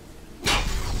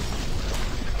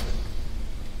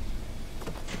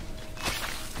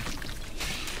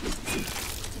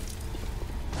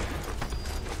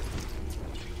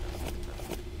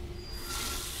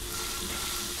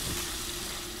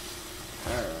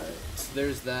 Alright, so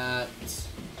there's that.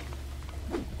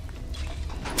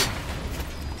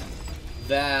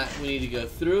 That, we need to go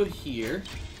through here.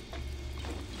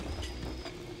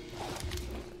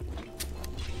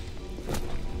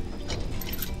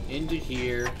 Into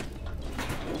here.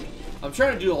 I'm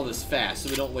trying to do all this fast so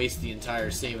we don't waste the entire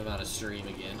same amount of stream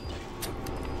again.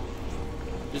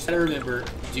 Just gotta remember,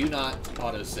 do not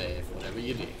autosave whenever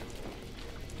you do.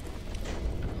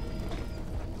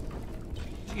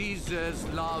 Jesus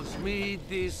loves me,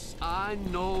 this I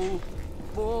know,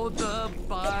 for the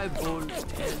Bible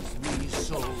tells me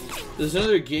so. There's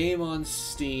another game on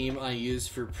Steam I use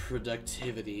for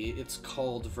productivity. It's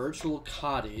called Virtual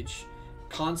Cottage.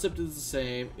 Concept is the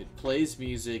same. It plays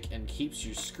music and keeps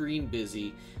your screen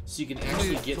busy so you can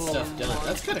actually get stuff done.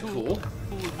 That's kind of cool.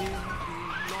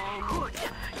 Good.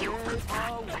 You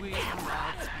forgot the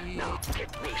camera. Now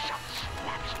get me some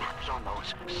snaps on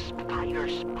those spider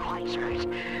splicers.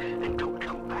 And don't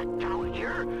come back down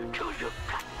here till you've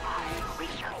got my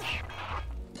research.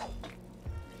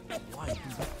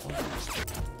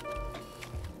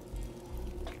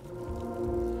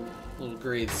 Little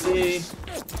grade C.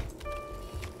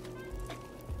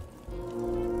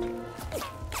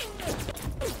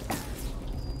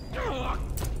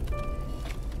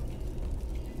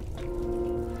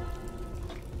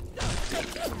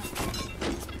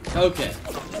 Okay.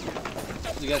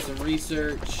 We got some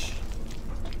research.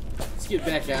 Let's get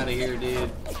back out of here,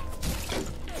 dude.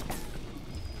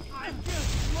 I'm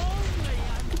just lonely.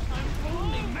 I'm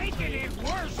only making it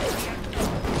worse.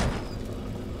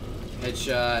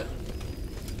 Headshot.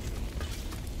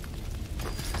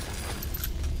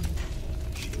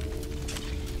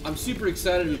 I'm super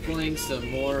excited to be playing some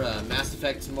more Mass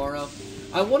Effect tomorrow.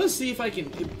 I want to see if I can...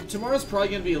 Tomorrow's probably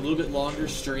going to be a little bit longer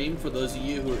stream for those of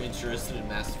you who are interested in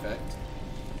Mass Effect.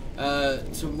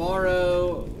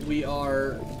 Tomorrow we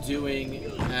are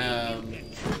doing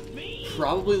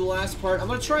probably the last part. I'm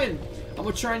gonna try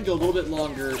and go a little bit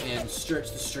longer and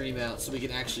stretch the stream out so we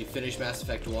can actually finish Mass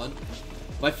Effect 1.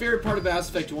 My favorite part of Mass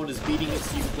Effect 1 is beating it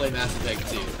so you can play Mass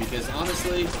Effect 2, because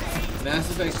honestly, Mass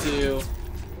Effect 2,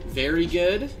 very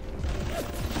good.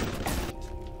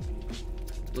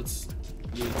 Let's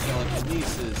do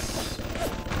telekinesis.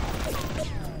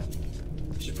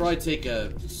 Should probably take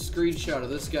a screenshot of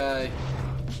this guy.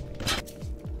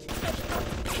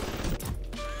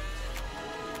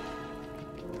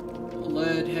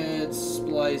 Lead head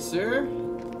splicer.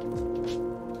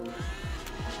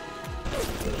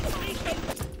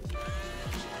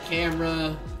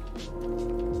 Camera.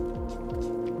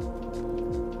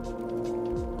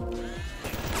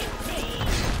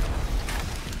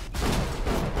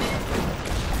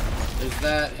 There's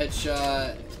that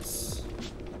headshot.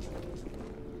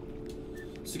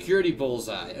 Security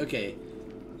bullseye. Okay.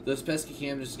 Those pesky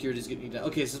cameras, security's getting down.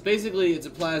 Okay, so basically it's a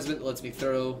plasmid that lets me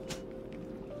throw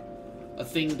a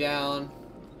thing down.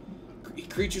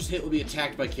 Creatures hit will be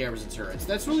attacked by cameras and turrets.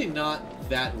 That's really not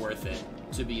that worth it,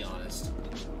 to be honest.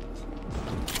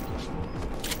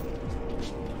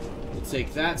 We'll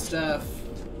take that stuff.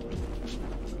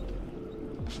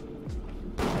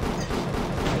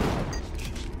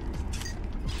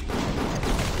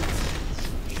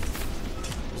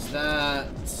 That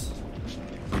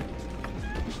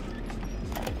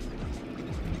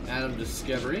Atom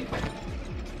discovery.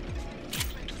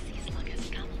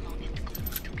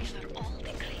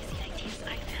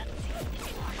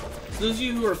 So those of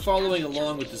you who are following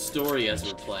along with the story as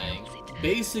we're playing,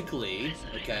 basically,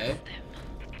 okay,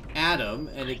 Atom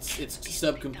and its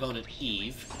subcomponent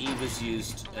Eve. Eve is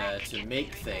used to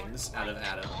make things out of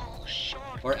Atom,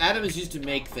 or Atom is used to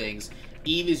make things.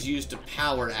 Eve is used to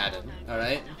power Atom,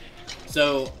 alright?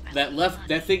 So,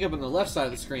 that thing up on the left side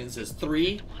of the screen that says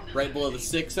 3, right below the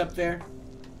 6 up there,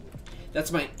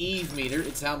 that's my Eve meter.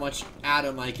 It's how much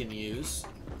Atom I can use,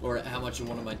 or how much of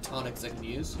one of my tonics I can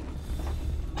use.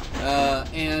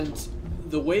 And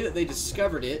the way that they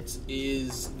discovered it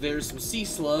is there's some sea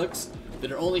slugs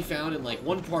that are only found in, like,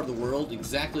 one part of the world,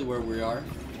 exactly where we are.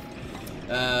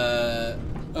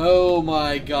 Oh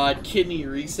my god, kidney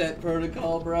reset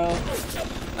protocol, bro.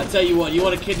 I tell you what, you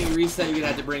want a kidney reset, you're gonna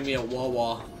have to bring me a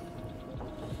Wawa.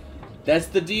 That's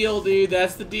the deal, dude.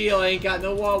 That's the deal. I ain't got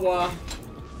no Wawa.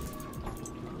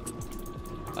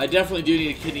 I definitely do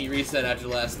need a kidney reset after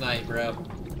last night, bro.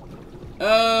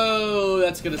 Oh,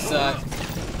 that's gonna suck.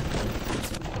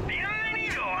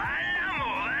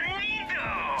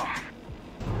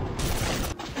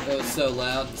 That was so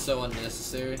loud and so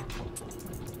unnecessary.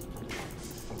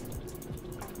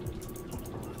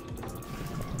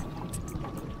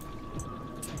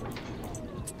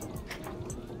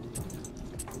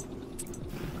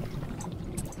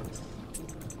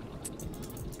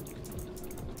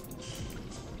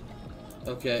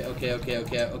 Okay.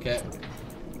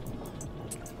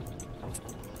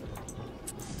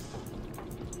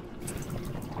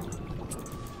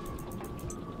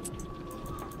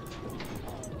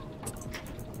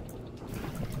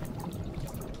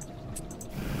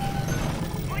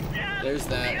 There's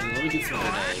that, and let me get some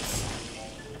grenades.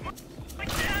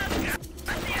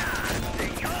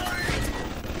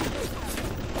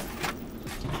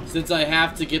 Since I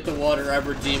have to get the water, I'm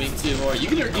redeeming 2 more. You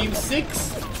can redeem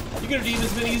 6. You can redeem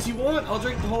as many as you want. I'll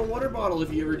drink the whole water bottle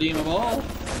if you redeem them all.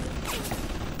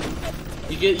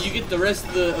 You get the rest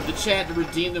of the chat to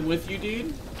redeem them with you,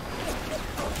 dude.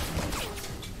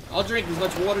 I'll drink as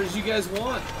much water as you guys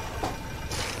want.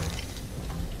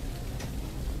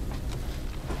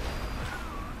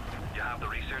 You have the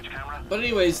research camera? But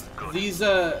anyways, these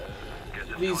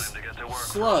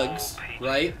slugs,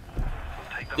 right?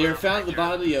 They're found at the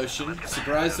bottom of the ocean.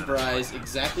 Surprise, surprise!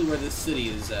 Exactly where this city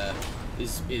is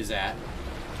at,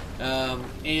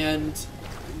 and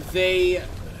they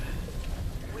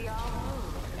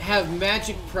have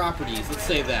magic properties. Let's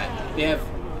say that they have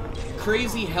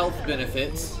crazy health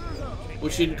benefits,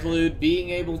 which include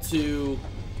being able to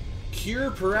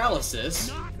cure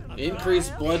paralysis, increase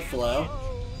blood flow,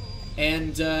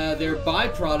 and their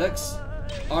byproducts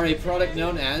are a product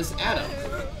known as Atom.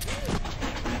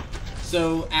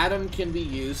 So Atom can be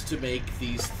used to make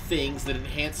these things that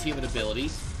enhance human ability,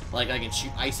 like I can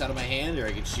shoot ice out of my hand, or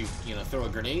I can shoot, you know, throw a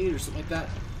grenade or something like that.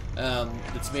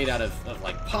 That's made out of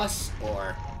like pus,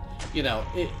 or, you know,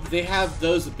 they have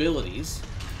those abilities.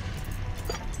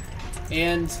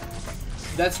 And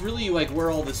that's really like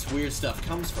where all this weird stuff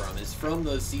comes from, is from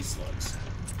those sea slugs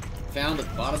found at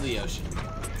the bottom of the ocean.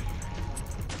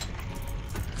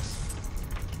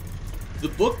 The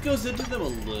book goes into them a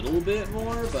little bit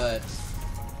more, but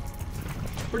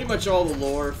pretty much all the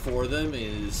lore for them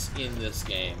is in this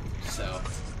game, so.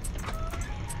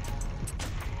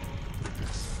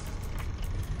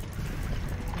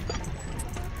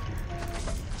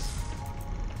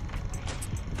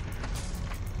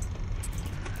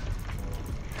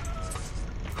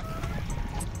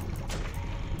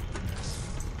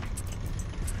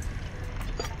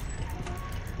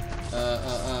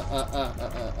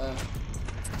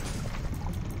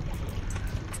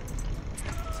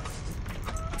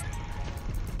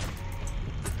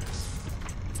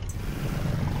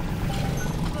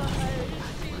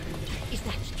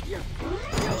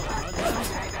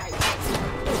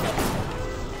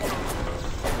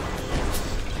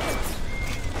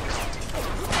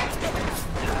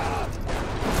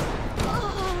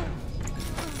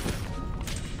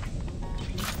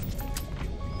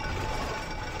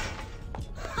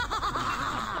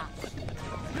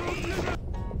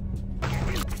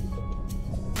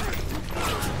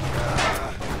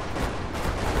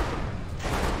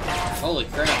 Holy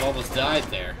crap, almost died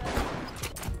there.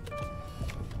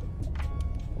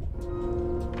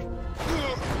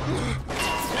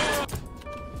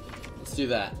 Let's do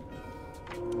that.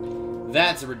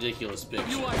 That's a ridiculous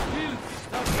picture.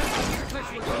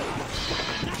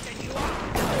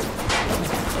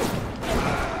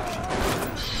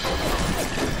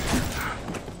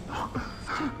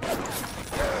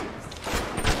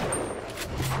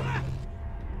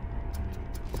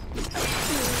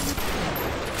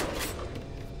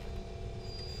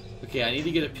 Okay, I need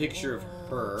to get a picture of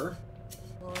her.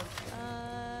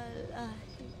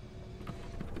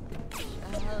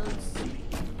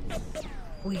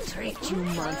 We tricked you,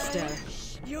 monster.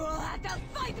 You will have to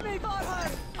fight me for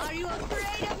her! Are you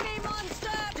afraid of me, monster?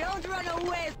 Don't run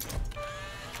away!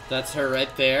 That's her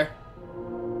right there.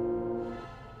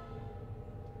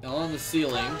 All on the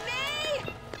ceiling.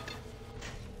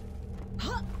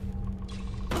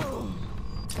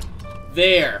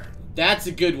 There! That's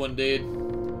a good one, dude.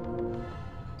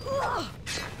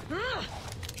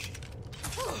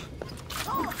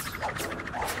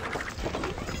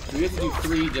 Do we have to do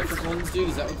 3 different ones, dude?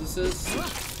 Is that what this is?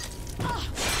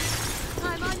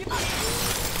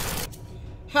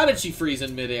 How did she freeze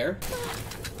in midair?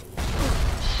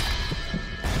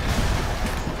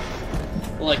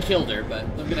 Well, I killed her, but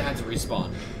I'm gonna have to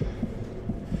respawn.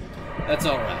 That's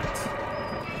alright.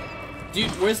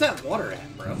 Dude, where's that water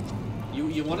at, bro?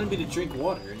 You wanted me to drink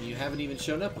water, and you haven't even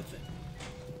shown up with it.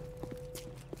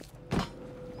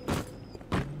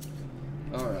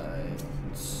 Alright.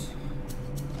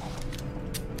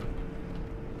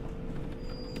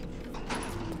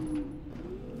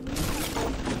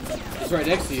 It's right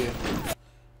next to you.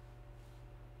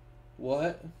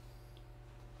 What?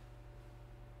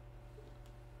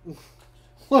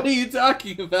 What are you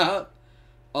talking about?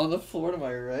 On the floor to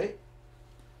my right?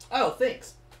 Oh,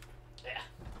 thanks. Yeah.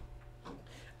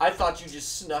 I thought you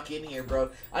just snuck in here, bro.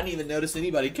 I didn't even notice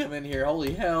anybody come in here.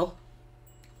 Holy hell.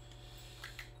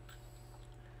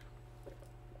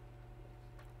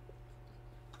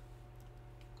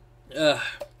 Ugh.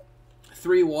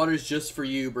 3 waters just for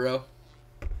you, bro.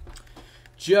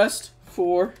 Just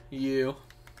for you.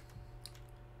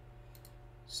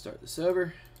 Start this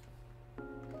over. There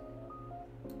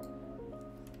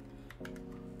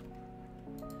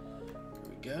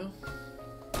we go.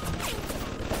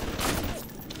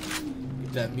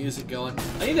 Get that music going.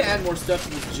 I need to add more stuff to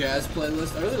this jazz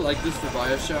playlist. I really like this for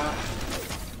BioShock.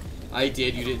 I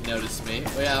did, you didn't notice me.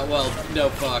 Yeah, well, no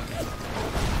fuck.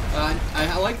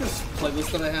 I like this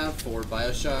playlist that I have for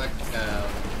BioShock.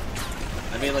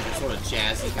 I made like a sort of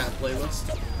jazzy kind of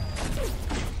playlist.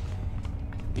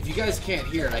 If you guys can't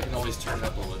hear it, I can always turn it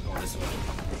up a little bit more this way.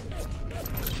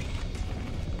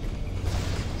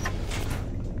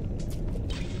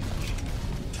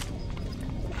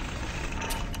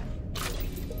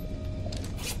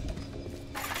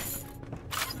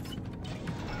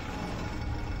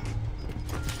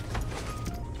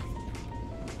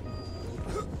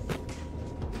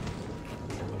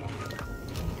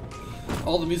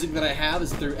 All the music that I have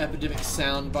is through Epidemic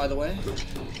Sound, by the way.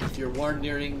 If you're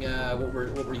wondering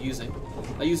what we're using,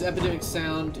 I use Epidemic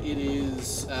Sound. It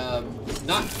is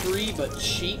not free, but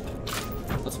cheap.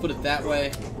 Let's put it that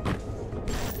way.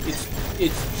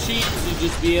 It's cheap to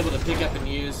just be able to pick up and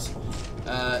use.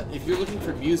 If you're looking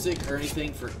for music or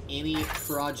anything for any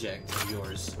project of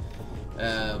yours,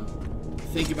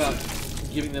 think about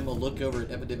giving them a look over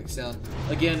at Epidemic Sound.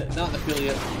 Again, not an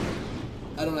affiliate.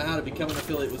 I don't know how to become an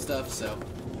affiliate with stuff, so.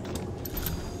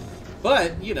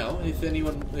 But you know, if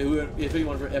anyone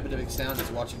for Epidemic Sound is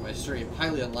watching my stream,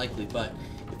 highly unlikely, but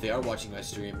if they are watching my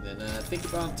stream, then think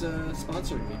about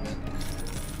sponsoring me, man.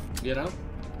 You know,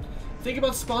 think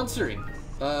about sponsoring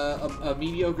a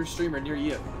mediocre streamer near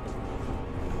you.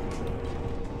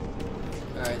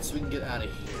 All right, so we can get out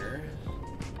of here.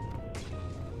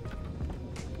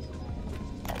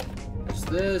 There's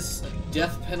this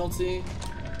death penalty.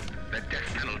 The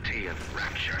death penalty of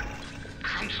rapture.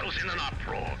 Councils in an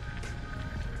uproar.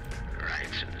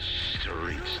 Riots in the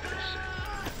streets, they say.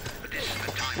 But this is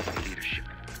the time for leadership.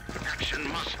 Action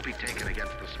must be taken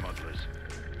against the smugglers.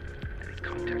 Any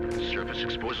contact with the surface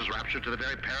exposes rapture to the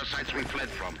very parasites we fled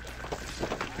from.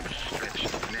 We've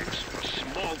stretched necks for a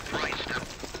small price now.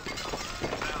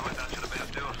 Now that should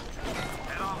about do it.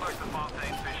 Head on back to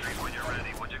Fontaine Fisheries when you're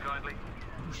ready, would you kindly?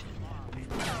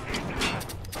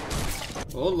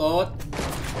 Oh Lord.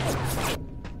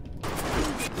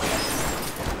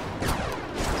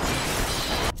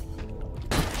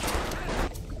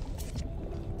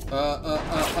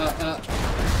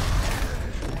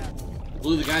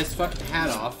 Blew the guy's fucking hat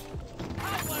off.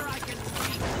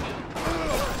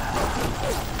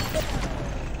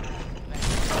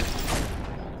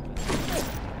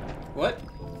 What?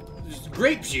 Just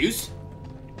grape juice?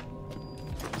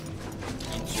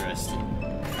 Interesting.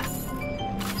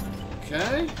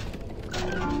 Okay.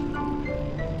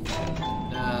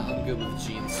 Nah, I'm good with the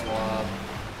gene swab.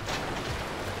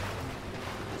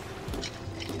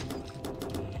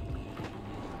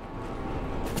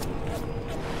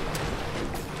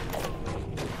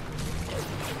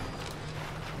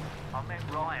 I met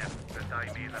Ryan the day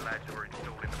me and the lads were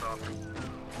installed in the bathroom.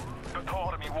 The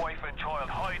thought of me wife and child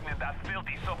hiding in that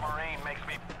filthy submarine makes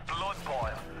me blood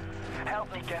boil.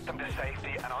 Help me get them to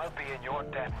safety, and I'll be in your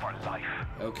debt for life.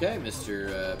 Okay,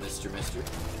 Mister.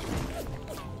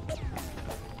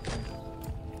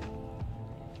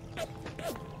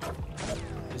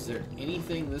 Is there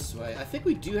anything this way? I think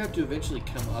we do have to eventually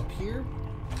come up here.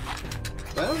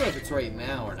 But I don't know if it's right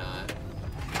now or not.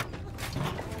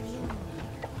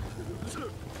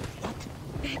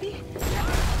 Baby?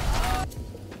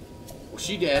 Well,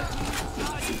 she did.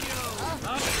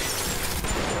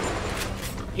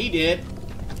 He did.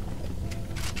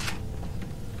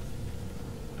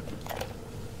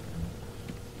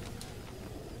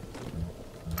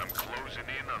 I'm closing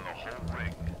in on the whole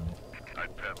ring.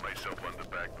 I'd pat myself on the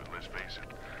back, but let's face it,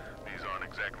 these aren't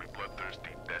exactly bloodthirsty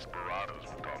desperados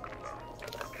we're talking about.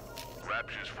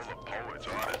 Rapture's full of poets,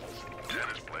 artists,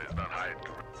 tennis players, not hiding.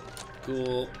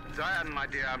 Cool. Zion, my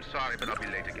dear, I'm sorry, but I'll be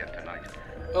late again tonight.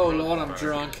 Oh Lord, I'm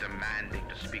drunk. Demanding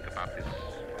to speak about this.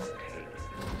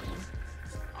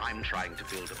 I'm trying to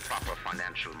build a proper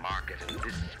financial market, and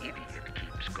this idiot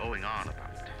keeps going on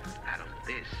about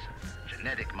this,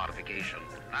 genetic modification,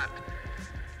 that.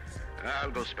 I'll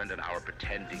go spend an hour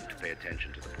pretending to pay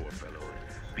attention to the poor fellow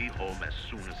and be home as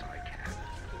soon as I can.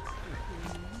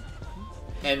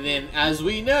 And then, as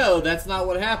we know, that's not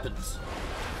what happens.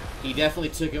 He definitely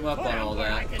took him up on all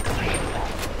that.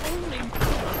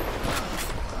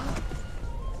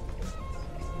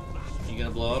 You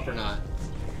gonna blow up or not?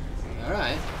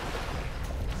 Alright.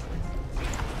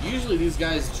 Usually these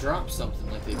guys drop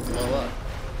something like they blow up.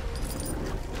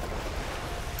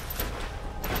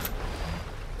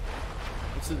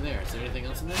 What's in there? Is there anything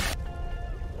else in there?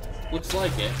 Looks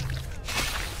like it.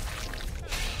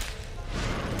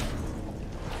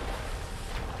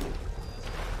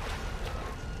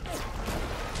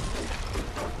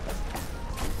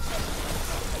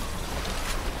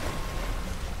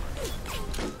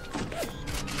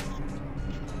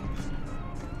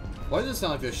 Why does it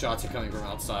sound like those shots are coming from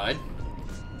outside?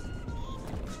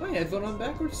 Is my headphone on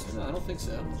backwards? No, I don't think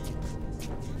so.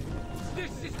 This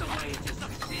is the way to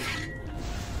succeed.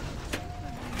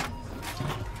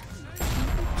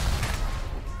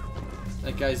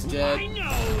 That guy's dead. I know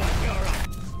what you're up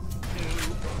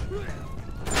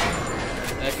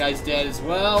to. That guy's dead as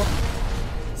well.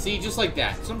 See, just like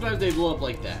that. Sometimes they blow up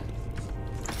like that.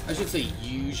 I should say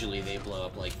usually they blow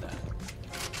up like that.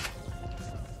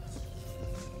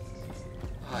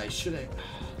 I should have...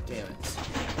 Damn it.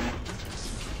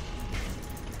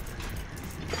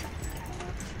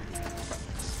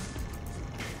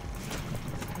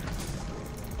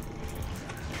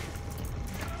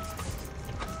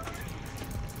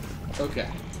 Okay.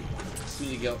 So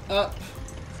we need to go up,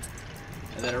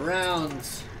 and then around,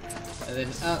 and then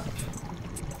up,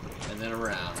 and then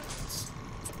around.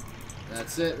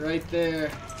 That's it right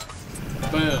there.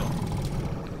 Boom.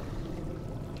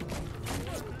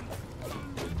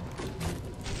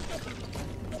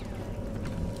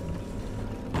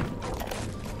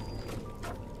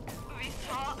 We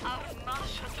saw our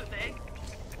Masha today.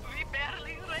 We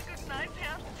barely recognize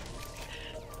her.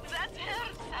 That's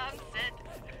her, Sam said.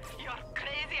 You're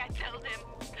crazy, I told him.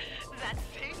 That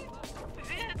thing?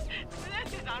 That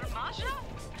is our Masha?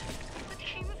 But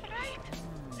he was right.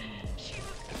 She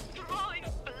was drawing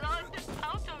blood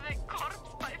out of a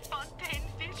corpse by Fontaine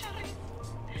Fisheries.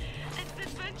 And then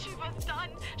when she was done,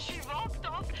 she walked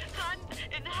off hand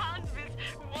in hand with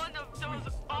one of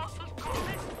those awful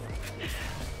comments.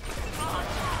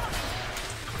 Masha!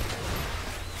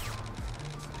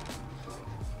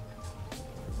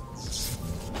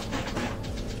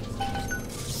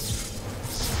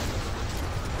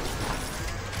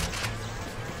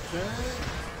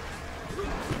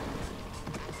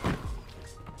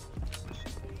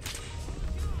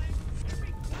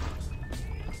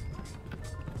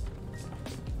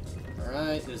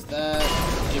 Alright, there's that.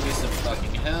 Give me some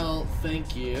fucking health.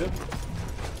 Thank you.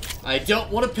 I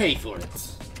don't want to pay for it.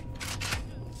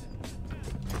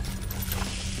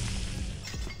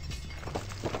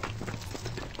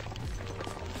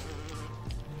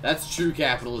 That's true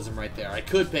capitalism right there. I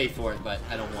could pay for it, but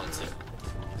I don't want to.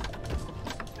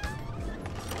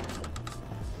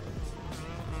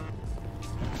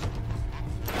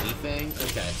 Anything?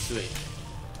 Okay, sweet.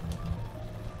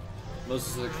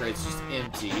 Most of the crates just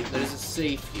empty. There's a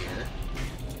safe here.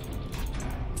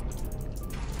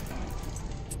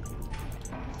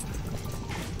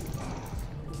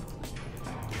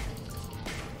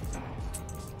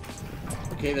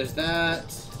 Okay, there's that.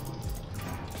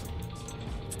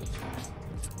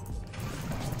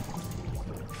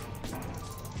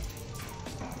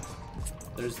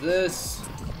 There's this.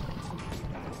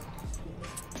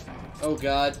 Oh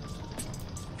god.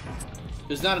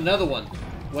 There's not another one.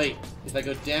 Wait, if I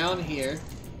go down here,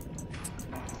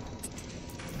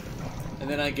 and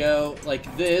then I go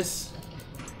like this,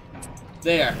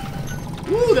 there.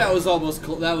 Woo, that was almost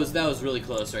that was really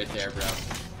close right there, bro.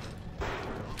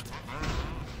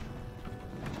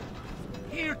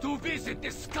 Here to visit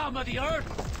the scum of the earth.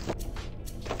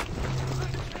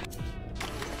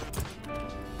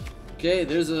 Okay,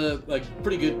 there's a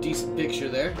pretty good, decent picture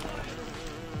there.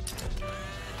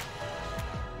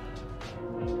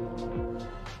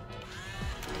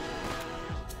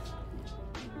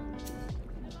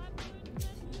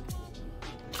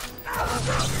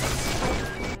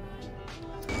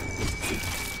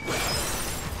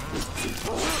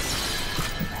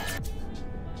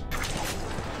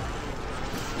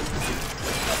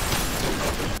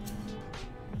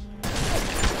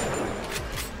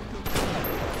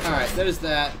 Alright, there's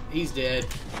that. He's dead.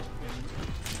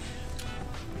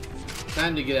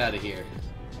 Time to get out of here.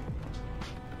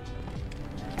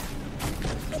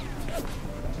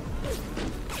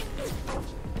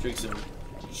 Drink some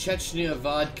Chechnya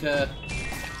vodka.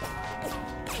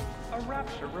 A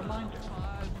rapture reminder.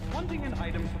 Wanting an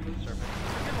item from the service.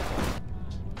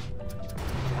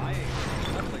 I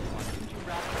suddenly want into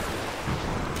rapture.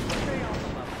 Stay on the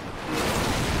level.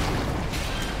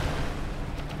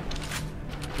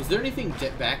 Was there anything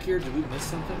back here? Did we miss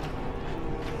something?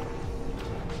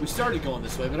 We started going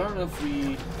this way, but I don't know if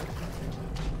we...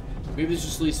 Maybe this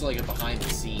just leads to like a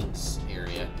behind-the-scenes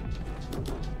area.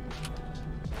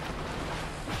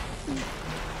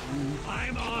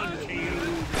 I'm on to you.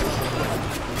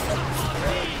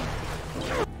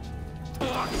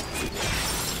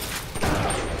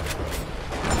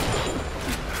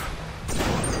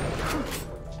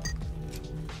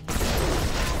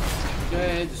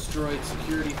 Okay, destroyed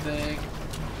security thing.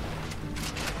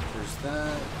 There's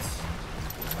that.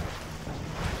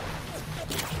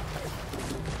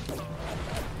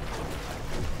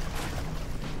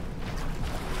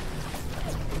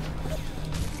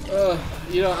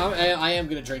 You know, I am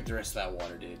gonna drink the rest of that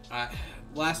water, dude.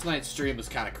 Last night's stream was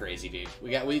kind of crazy, dude.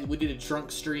 We did a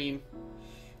drunk stream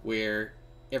where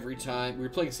every time we were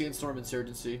playing Sandstorm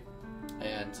Insurgency,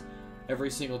 and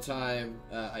every single time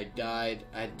I died,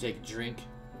 I had to take a drink.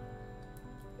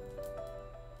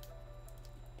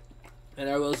 And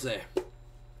I will say,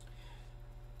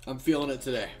 I'm feeling it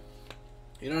today.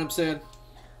 You know what I'm saying?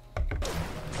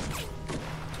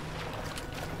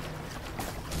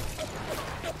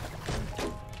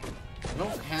 I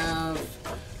don't have...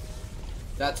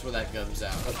 That's where that comes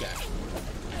out. Okay.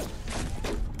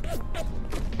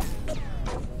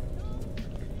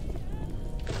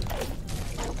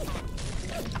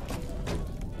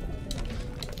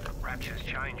 Rapture's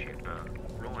changing, but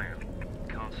Ryan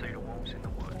can't see the wolves in the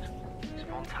woods. This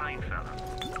Fontaine fella,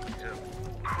 he's a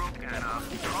crook and a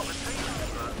property,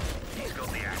 but he's got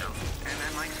the atom, and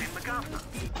that makes him the governor.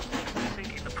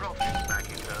 Sinking the profits back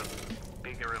into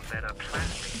bigger and better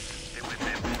plastics, and with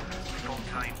them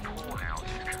Fontaine poorhouses,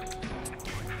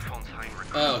 Fontaine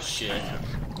recruits. Oh shit.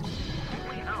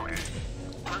 We know it.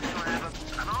 We're going to have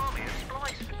an army of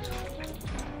splicers.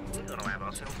 We're going to have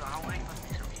ourselves a whole heap of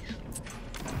miseries.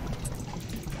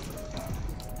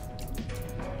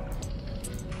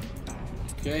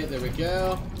 Okay, there we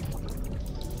go.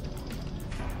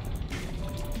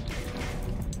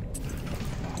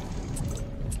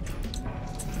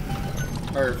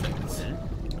 Perfect.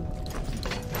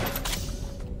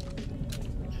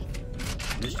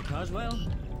 Mr. Coswell?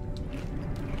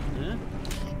 Huh?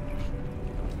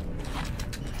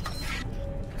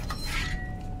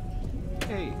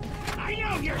 Hey. I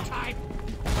know your type!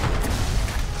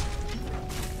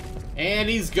 And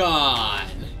he's gone.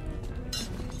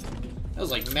 That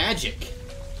was like magic.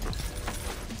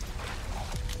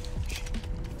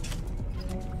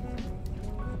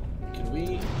 Can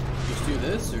we just do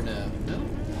this or no? No?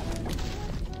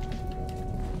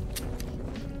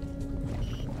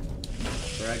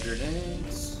 Frag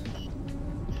grenades.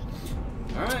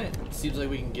 Alright, seems like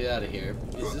we can get out of here.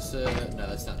 Is this a... No,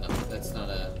 that's not nothing. That's not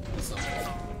a... That's not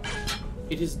nothing.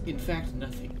 It is, in fact,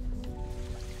 nothing.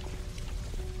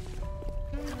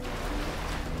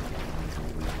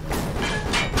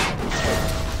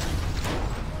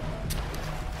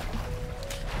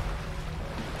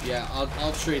 Yeah,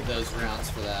 I'll trade those rounds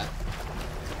for that.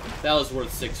 That was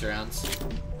worth 6 rounds.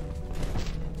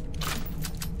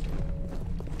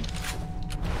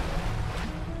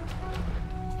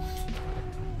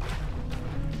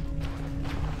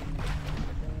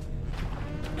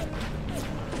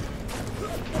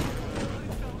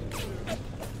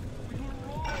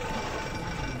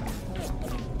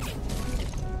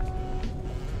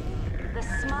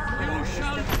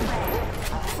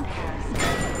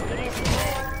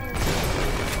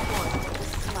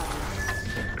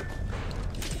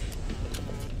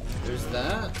 There's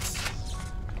that.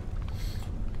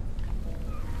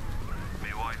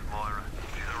 My wife, Moira,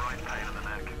 she's a right pain in the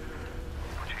neck.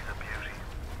 But she's a beauty.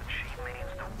 She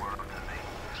means the world to me.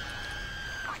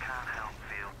 I can't help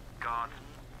feel God's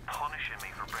punishing me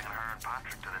for bringing her and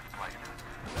Patrick to this place.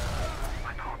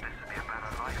 I thought this would be a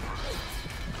better life for us.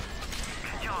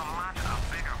 Can you imagine a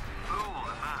bigger fool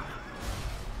than that?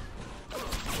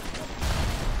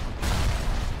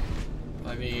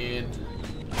 I mean...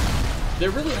 They're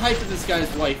really hyping this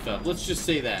guy's wife up. Let's just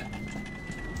say that.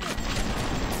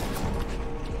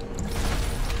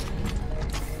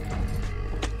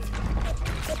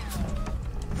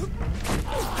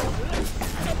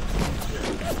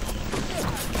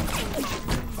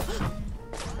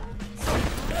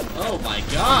 Oh my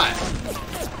god!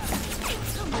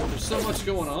 There's so much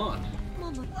going on.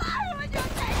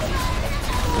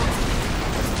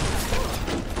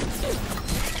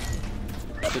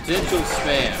 Potential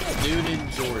spam. Dude in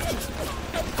Georgia.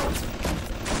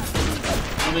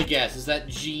 Let me guess. Is that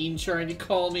Gene trying to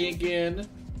call me again?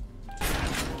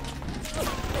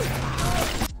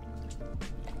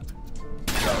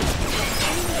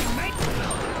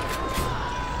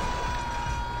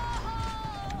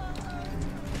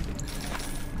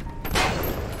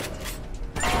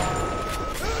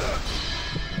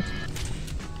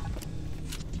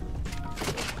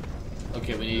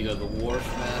 Okay, we need to go to the Wharf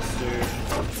Master.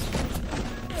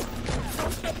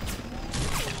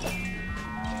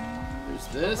 There's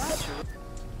this.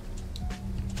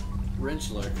 Wrench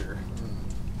Lurker.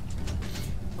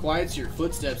 Quiets your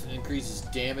footsteps and increases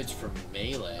damage from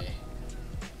melee.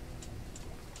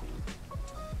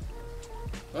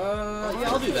 Yeah,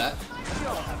 I'll do that.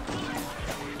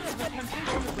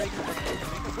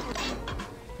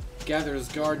 Gatherer's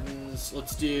Gardens.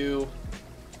 Let's do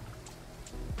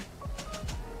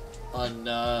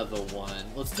another one.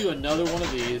 Let's do another one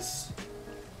of these.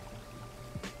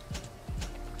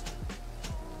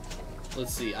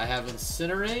 Let's see. I have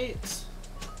Incinerate,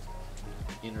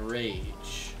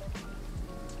 Enrage.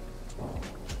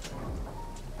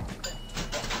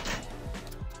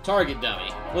 Target dummy.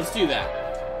 Let's do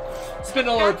that. Spend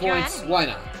all our points. Why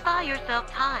not? Buy yourself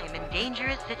time in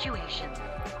dangerous situations.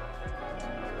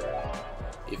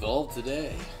 Evolve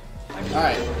today.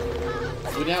 Alright.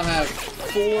 We now have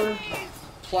 4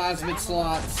 plasmid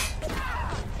slots.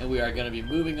 And we are going to be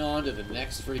moving on to the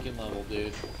next freaking level,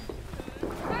 dude.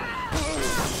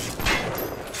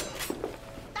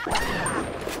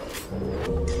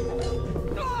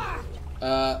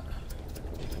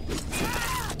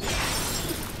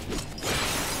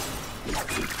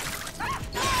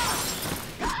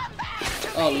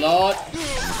 Oh, Lord.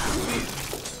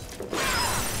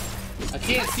 I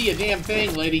can't see a damn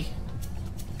thing, lady.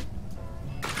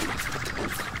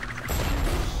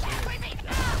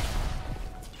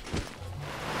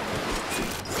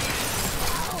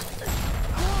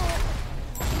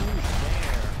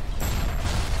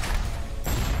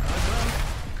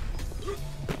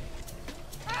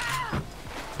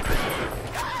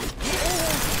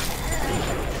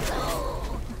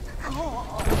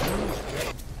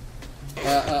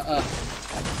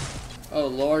 Oh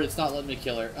Lord, it's not letting me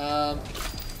kill her.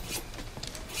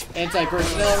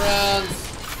 Anti-personnel rounds.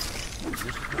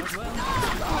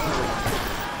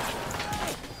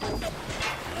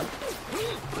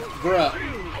 Bruh.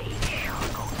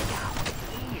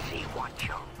 Easy once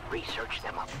you research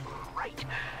them up right.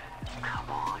 Come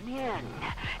on in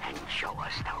and show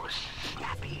us those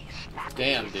snappy.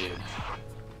 Damn, dude.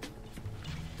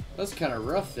 That's kind of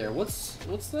rough there. What's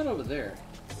that over there?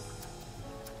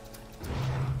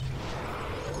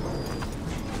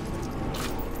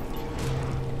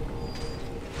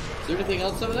 Is there anything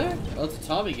else over there? Oh, it's a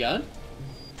Tommy gun.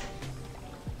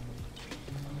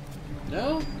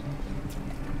 No?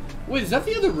 Wait, is that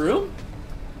the other room?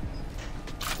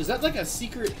 Is that like a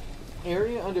secret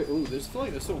area under... Ooh, I feel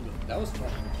like there's someone... That was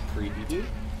fucking creepy, dude.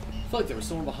 I feel like there was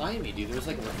someone behind me, dude. There was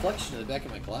like a reflection in the back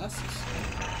of my glasses.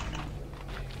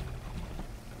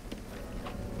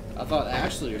 I thought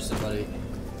Ashley or somebody...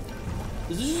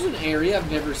 Is this just an area I've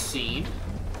never seen?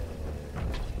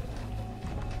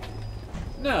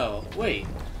 No, wait.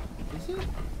 Is it?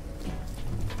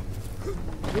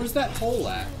 Where's that hole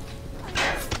at?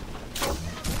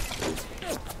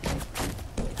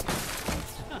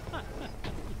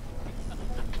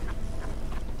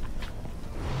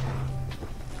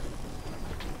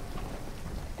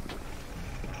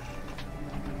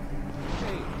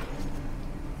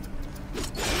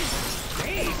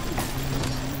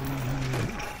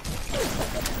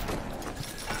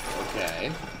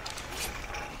 Okay.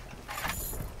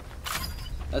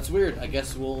 That's weird. I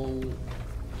guess we won't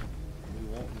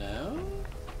know?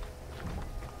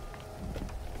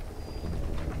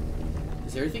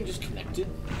 Is everything just connected?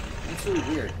 That's really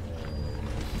weird.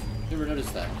 Never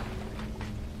noticed that.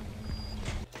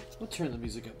 I'll turn the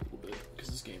music up a little bit, because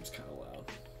this game's kind of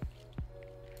loud.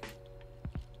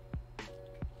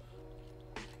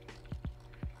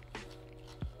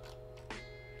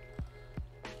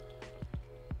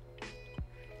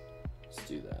 Let's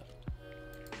do that.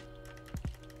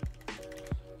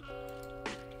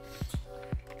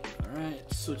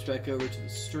 Alright, switch back over to the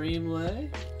Streamlay.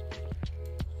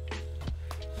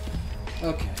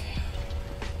 Okay.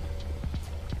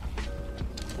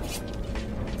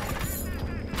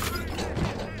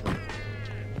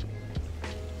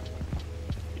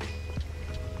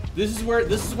 This is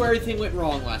where everything went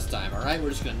wrong last time, alright? We're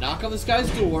just gonna knock on this guy's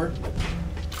door.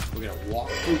 We're gonna walk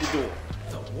through the door.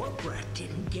 The warp rat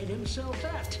didn't get himself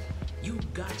at. You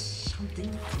got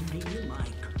something hiding in my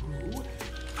crew? Or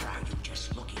are you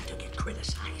just looking to get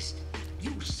criticized?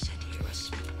 You sit here a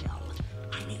spell.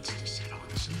 I needs to set on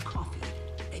some coffee.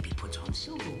 Maybe put on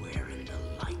silverware and the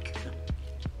like.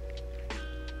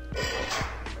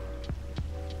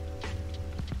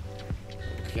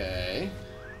 Okay.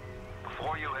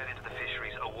 Before you head into the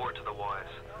fisheries, a word to the wise.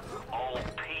 Old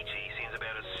Peachy seems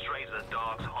about as straight as a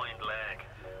dog's hind leg.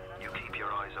 You keep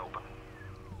your eyes open.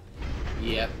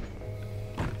 Yep.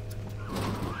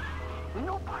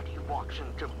 Nobody walks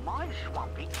into my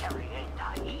swampy terrier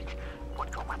to eat.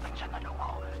 Put your weapons in the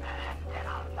pneumo, and then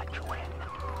I'll let you in.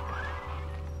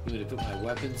 I'm gonna put my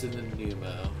weapons in the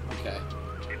pneumo. Okay.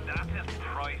 If that's his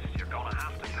price, you're gonna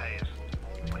have to pay it.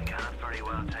 But he can't very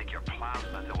well take your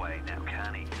plasmas away now,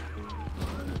 can he?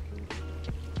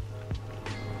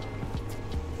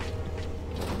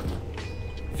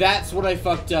 That's what I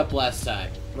fucked up last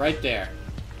time. Right there.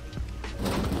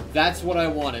 That's what I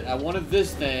wanted. I wanted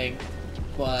this thing,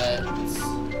 but...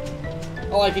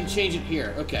 Oh, I can change it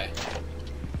here. Okay.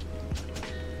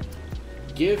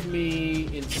 give me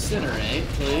incinerate,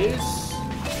 please.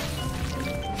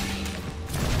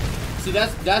 See,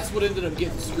 that's what ended up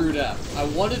getting screwed up. I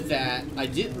wanted that. I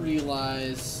didn't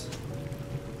realize.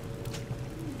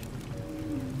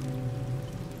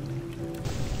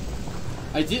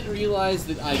 I didn't realize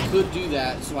that I could do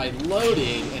that, so I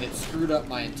loaded and it screwed up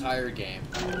my entire game.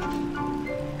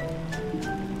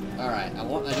 Alright, I don't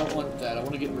want that. I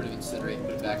want to get rid of incinerate and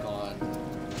put it back on.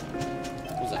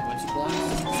 What was that, winter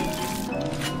blast?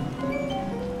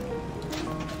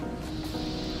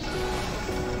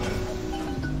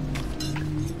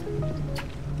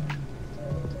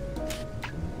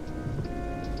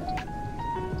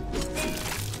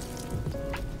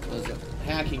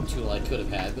 Hacking tool I could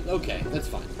have had, but okay, that's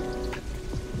fine.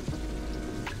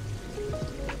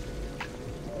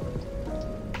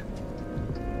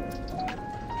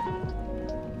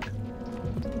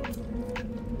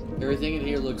 Everything in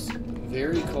here looks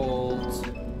very cold.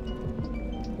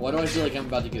 Why do I feel like I'm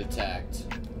about to get attacked?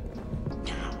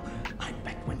 Now, I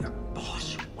bet when your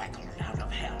boss waggled out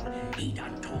of hell, he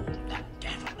done told the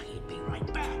devil he'd be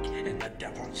right back. And the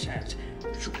devil says,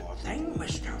 "Sure thing,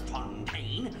 Mr.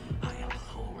 Fontaine. I'll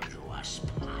hold you a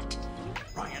spot."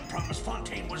 Ryan promised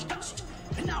Fontaine was dust,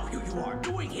 and now here you are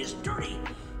doing his dirty.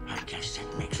 I guess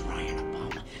that makes Ryan a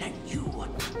bum, and you a...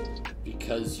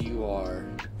 Because you are...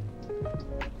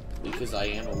 Because I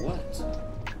am a what?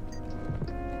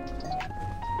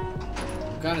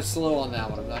 I'm kind of slow on that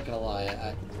one, I'm not gonna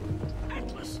lie.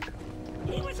 Atlas,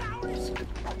 he was ours!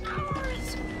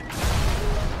 Ours!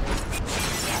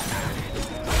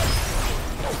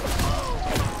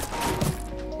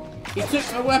 He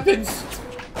took my weapons!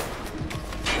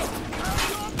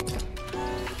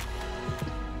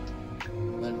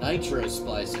 A nitro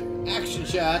splicer. Action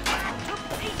shot!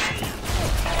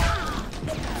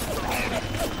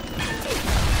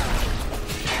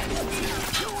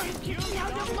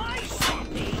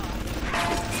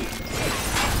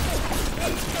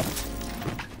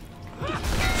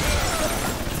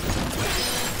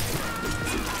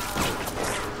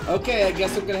 Okay, I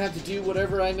guess I'm gonna have to do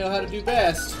whatever I know how to do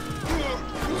best.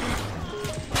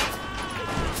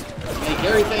 Make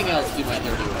everything else do my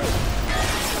dirty work.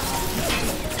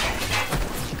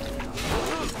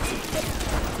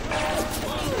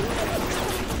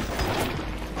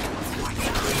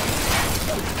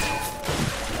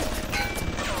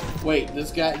 Wait,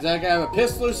 this guy, does that guy have a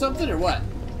pistol or something, or what?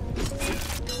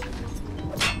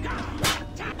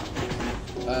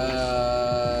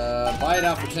 Buy it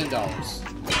out for $10.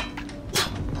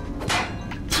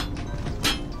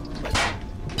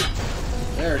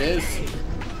 There it is.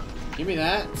 Give me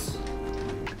that.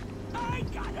 I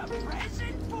got a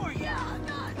present for you.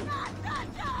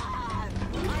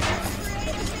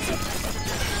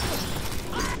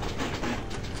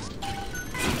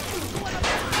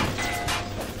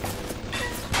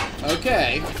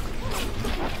 Okay.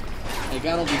 I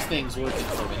got all these things working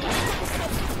for me now.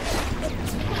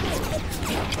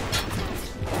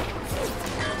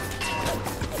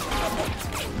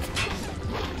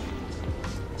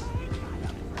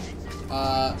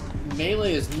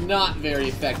 Melee is not very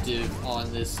effective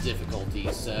on this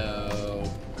difficulty, so...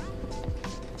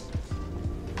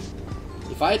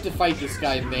 If I had to fight this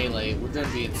guy in melee, we're gonna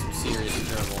be in some serious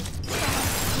trouble.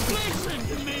 Listen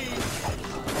to me.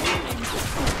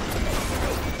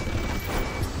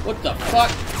 What the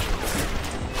fuck?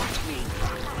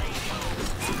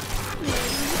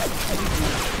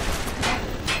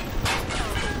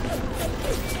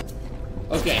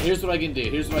 Okay, here's what I can do.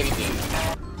 Here's what I can do.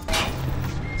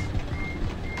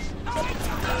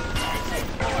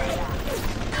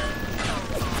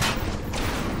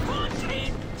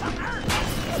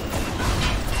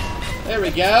 There we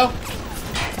go.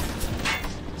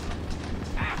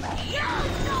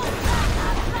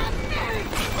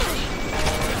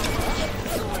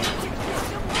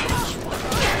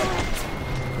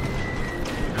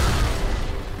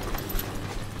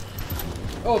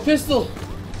 Oh, a pistol!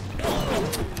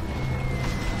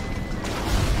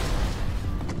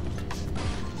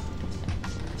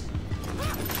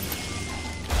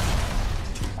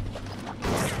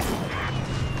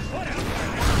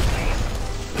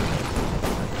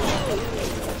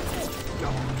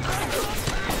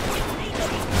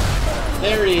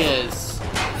 There he is.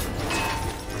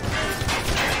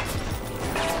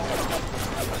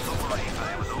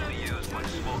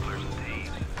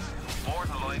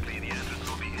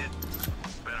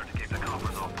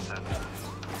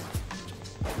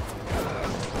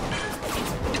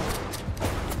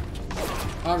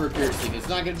 Armor piercing. It's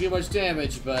not going to do much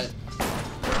damage, but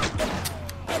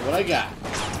what I got.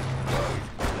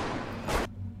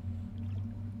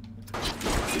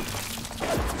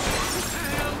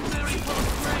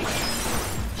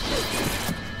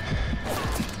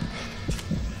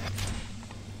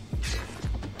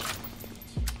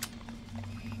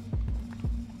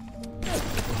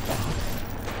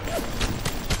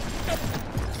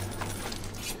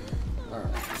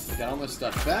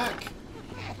 stuff back.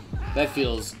 That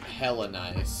feels hella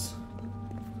nice.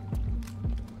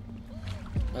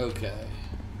 Okay.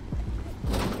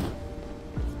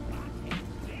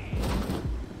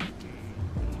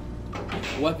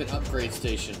 Weapon upgrade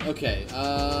station. Okay,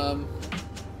 I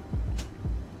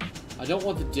don't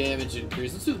want the damage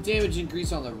increase. Let's do the damage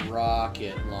increase on the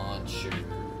rocket launcher.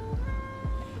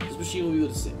 This machine will be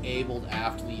disabled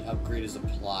after the upgrade is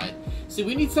applied. See,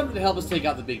 we need something to help us take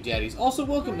out the big daddies. Also,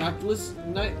 welcome, Noctilus.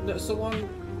 So long,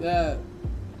 let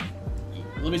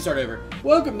me start over.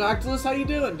 Welcome, Noctilus. How you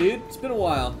doing, dude? It's been a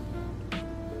while.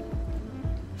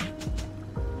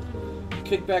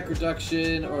 Kickback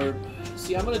reduction, or...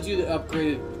 See, I'm going to do the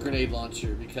upgraded grenade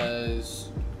launcher because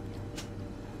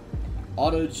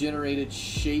auto-generated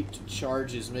shaped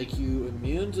charges make you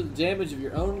immune to the damage of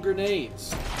your own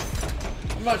grenades.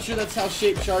 I'm not sure that's how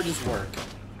shaped charges work.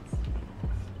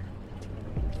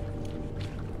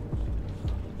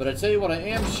 But I tell you what I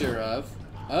am sure of.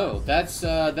 Oh, that's,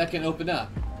 that can open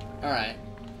up. Alright.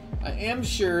 I am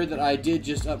sure that I did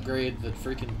just upgrade the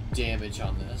freaking damage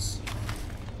on this.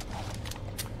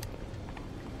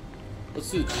 Let's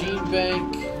do the gene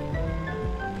bank.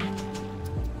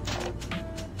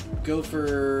 Go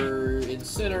for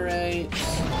incinerate.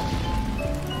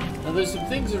 Now there's some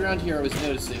things around here I was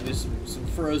noticing. There's some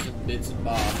frozen bits and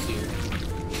bobs here.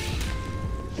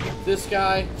 This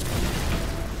guy.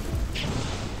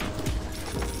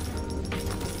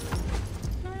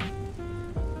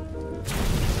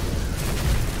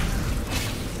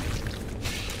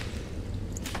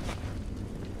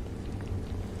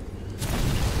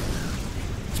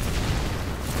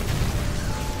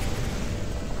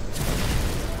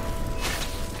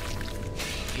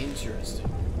 Interesting.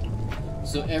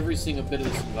 So every single bit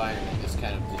of this environment is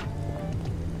kind of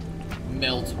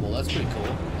meltable. That's pretty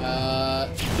cool.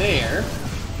 There.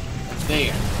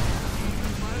 There.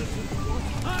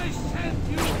 I sent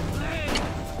you play.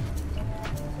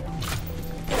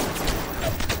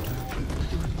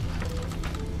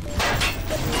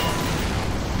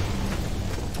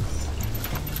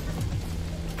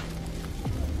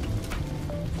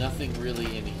 Nothing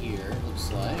really in here,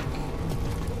 looks like.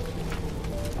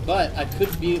 But I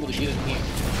could be able to get in here.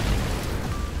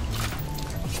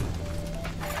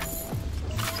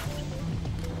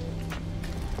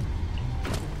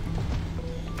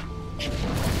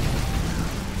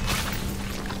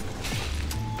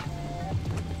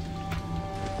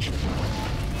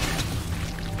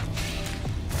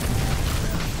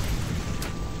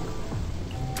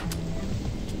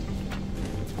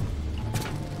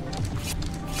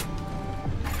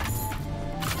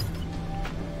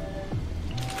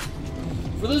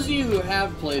 For those of you who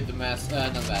have played the not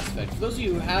Mass Effect, for those of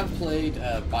you who have played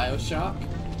Bioshock,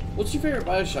 what's your favorite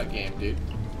Bioshock game, dude?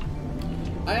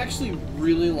 I actually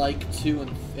really like 2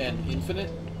 and Infinite.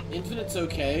 Infinite's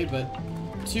okay, but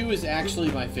 2 is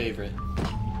actually my favorite.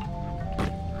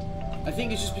 I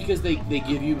think it's just because they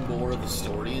give you more of the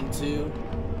story in 2,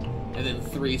 and then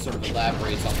 3 sort of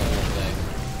elaborates on the whole thing.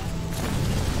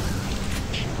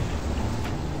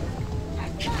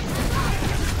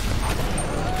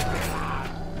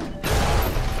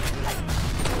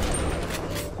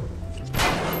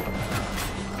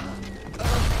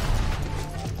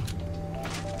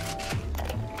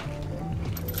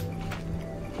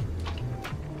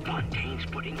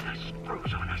 Putting the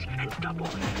screws on us and double.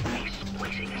 He's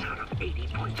placing us out of 80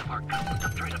 points of our cup with the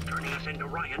threat of turning us into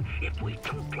Ryan if we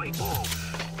don't play ball.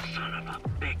 Son of a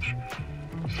bitch.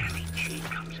 Sammy G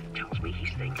comes and tells me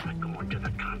he's thinking of going to the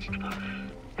constable.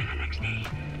 And the next day,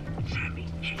 Sammy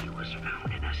G was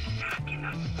found in a sack in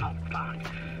a salt pond.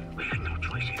 We had no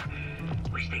choice here.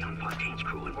 We stay on Fontaine's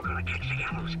crew and we're gonna catch the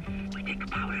gallows. We take a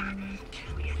powder.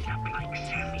 We end up like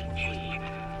Sammy G.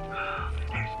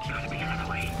 There's gotta be another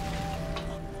way.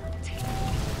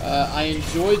 I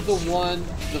enjoyed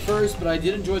the first, but I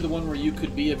did enjoy the one where you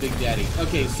could be a Big Daddy.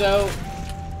 Okay, so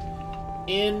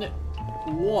in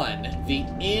 1, the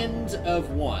end of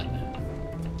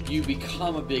 1, you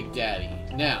become a Big Daddy.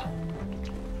 Now,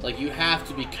 like, you have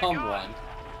to become one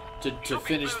to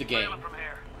finish the game.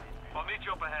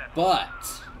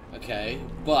 But, okay,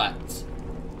 but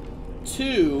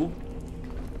 2,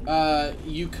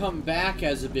 you come back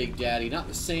as a Big Daddy, not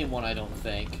the same one, I don't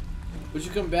think. But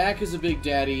you come back as a Big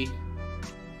Daddy,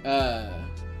 oh,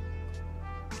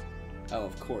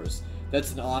 of course.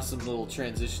 That's an awesome little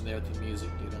transition there with the music,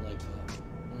 dude. I like that.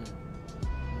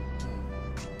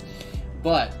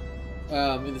 But,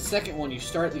 in the second one, you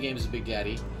start the game as a Big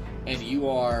Daddy, and you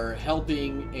are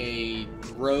helping a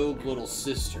rogue little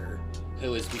sister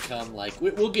who has become, like,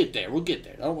 we'll get there, we'll get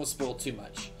there. I don't want to spoil too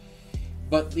much.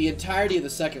 But the entirety of the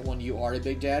second one, you are a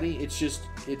Big Daddy. It's just,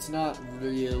 it's not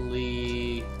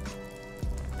really...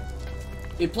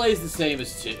 It plays the same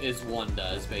as 1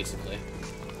 does, basically.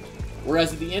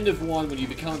 Whereas at the end of 1, when you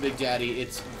become a Big Daddy,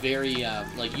 it's very,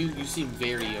 like, you seem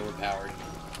very overpowered.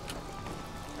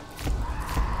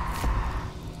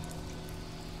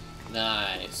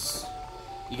 Nice.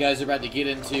 You guys are about to get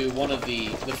into one of the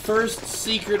first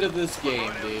secret of this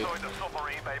game, dude.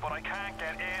 But I can't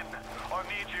get in. I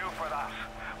need you for that.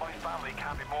 My family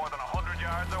can't be more than 100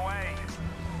 yards away.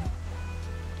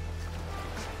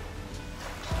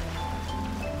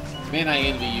 Man, I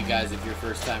envy you guys if you're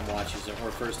first-time watchers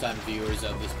or first-time viewers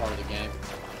of this part of the game.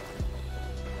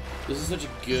 This is such a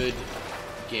good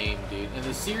game, dude. And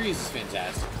the series is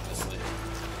fantastic, honestly.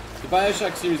 The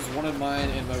Bioshock series is one of mine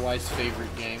and my wife's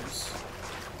favorite games.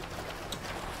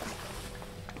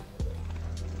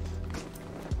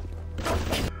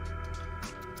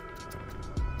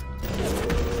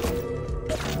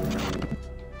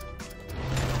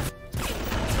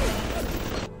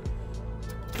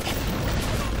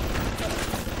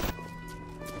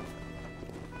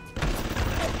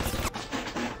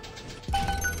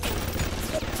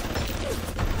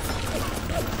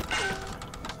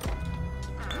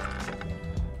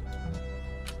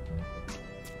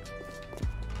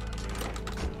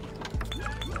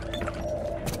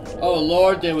 Oh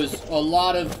Lord, there was a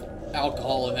lot of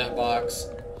alcohol in that box.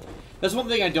 That's one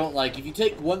thing I don't like. If you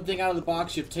take one thing out of the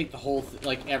box, you have to take the whole,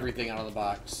 like, everything out of the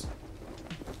box.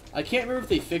 I can't remember if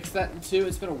they fixed that in 2.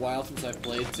 It's been a while since I've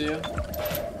played 2.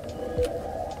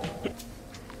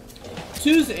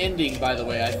 2's ending, by the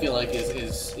way, I feel like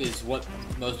is what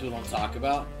most people don't talk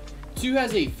about. 2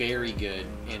 has a very good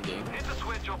ending. Hit the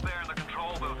switch up there in the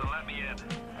control booth and let me in.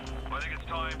 I think it's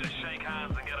time to shake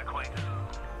hands and get acquainted.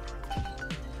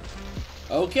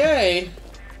 Okay.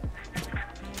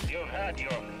 You've had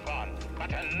your fun,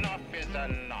 but enough is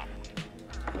enough.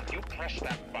 If you press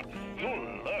that button,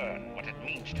 you'll learn what it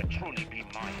means to truly be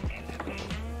my enemy.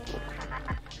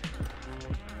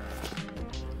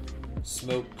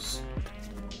 Smokes.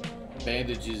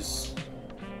 Bandages.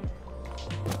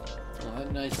 Oh,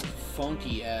 that nice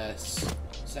funky ass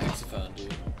saxophone,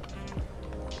 dude.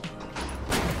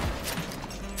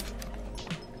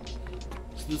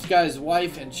 So this guy's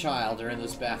wife and child are in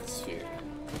this bathysphere.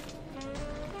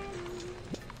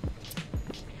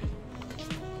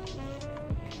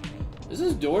 Is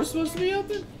this door supposed to be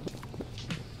open?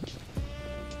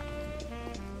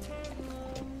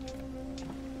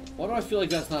 Why do I feel like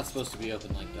that's not supposed to be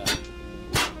open like that?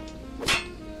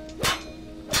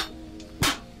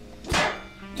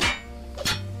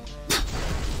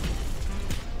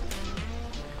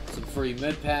 Some free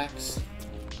med packs.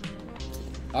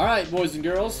 Alright, boys and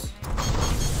girls.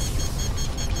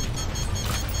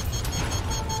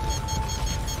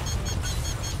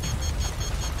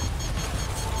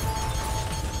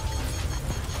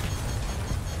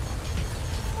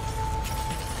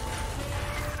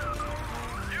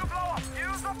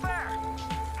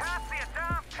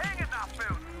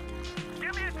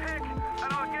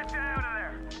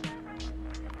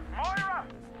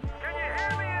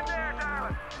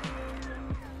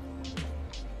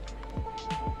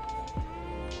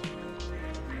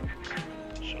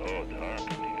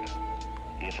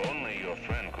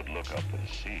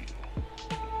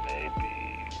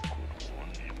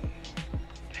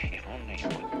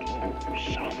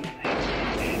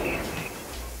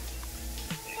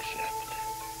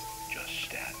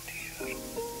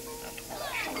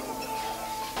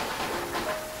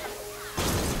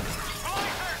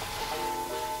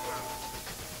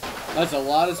 That's a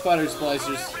lot of spider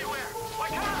splicers.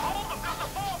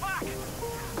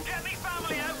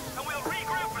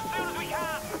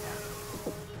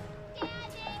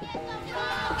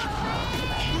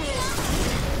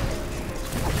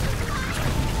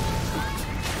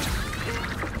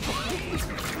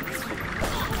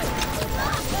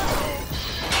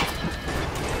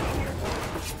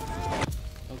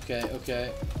 Okay,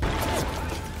 okay.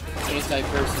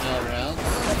 Anti-personnel rounds.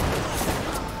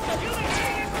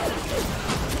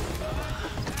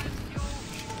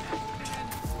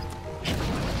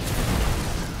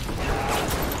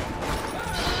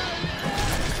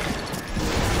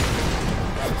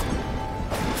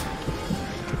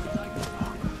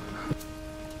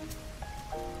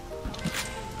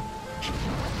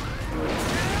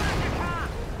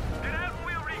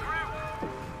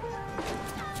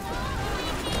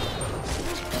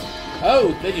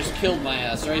 Oh, they just killed my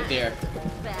ass right there.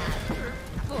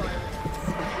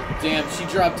 Damn, she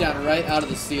dropped down right out of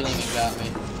the ceiling and got me.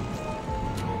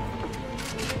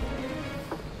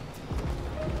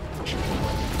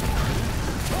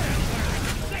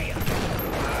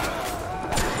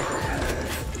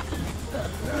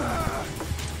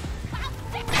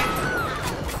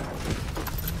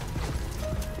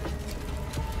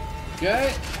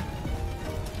 Okay.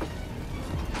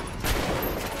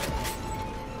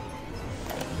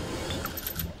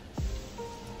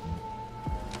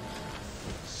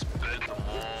 Spent the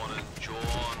morning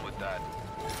jawing with that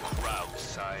crowd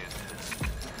scientist.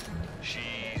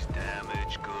 She's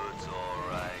damaged goods,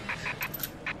 alright.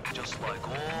 Just like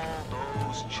all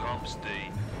those chumps they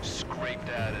scraped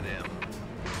out of them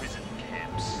prison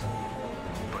camps.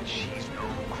 But she's no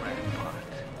crackpot.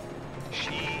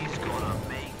 She's gonna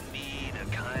make me the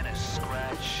kind of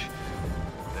scratch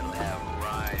that'll have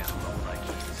Ryan look like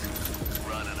he's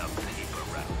running a paper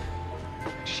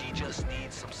route. She just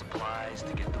needs some supplies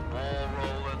to get the ball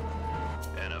rolling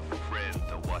and a friend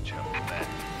to watch her back.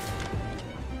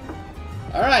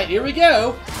 Alright, here we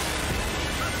go.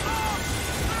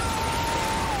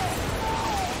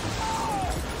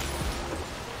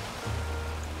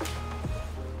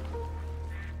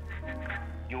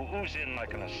 You ooze in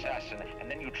like an assassin, and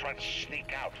then you try to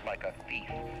sneak out like a thief.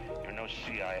 You're no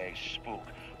CIA spook.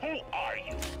 Who are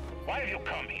you? Why have you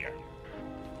come here?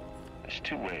 There's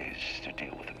two ways to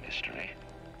deal with a mystery.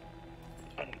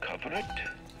 Uncover it,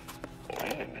 or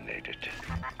eliminate it. Get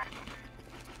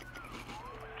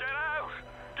out!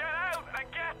 Get out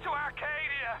and get to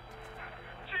Arcadia!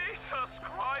 Jesus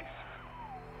Christ!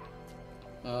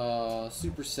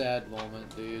 Super sad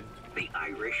moment, dude. The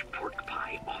Irish pork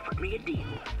pie offered me a deal.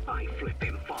 I flip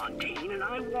him Fontaine and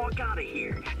I walk out of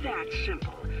here. That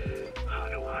simple. How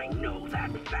do I know that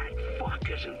fat fuck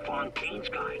isn't Fontaine's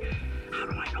guy? How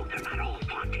do I know they're not all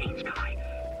Fontaine's guy?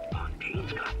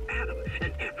 Fontaine's got Adam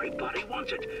and everybody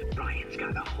wants it. Ryan's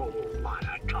got a whole lot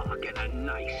of talk and a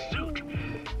nice suit.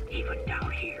 Even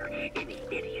down here, any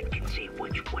idiot can see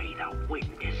which way the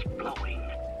wind is blowing.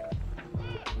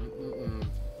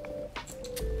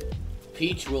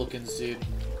 Peach Wilkins, dude.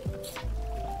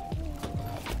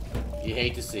 You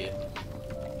hate to see it.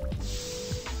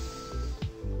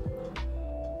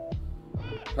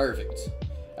 Perfect.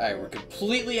 Alright, we're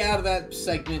completely out of that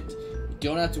segment. You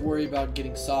don't have to worry about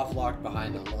getting soft locked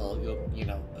behind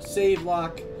a save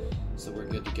lock. So we're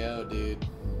good to go, dude.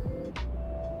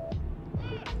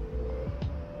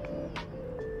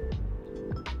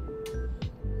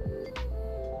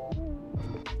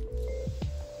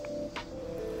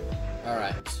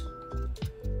 Alright.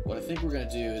 What I think we're going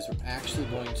to do is we're actually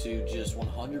going to just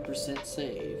 100%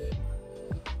 save.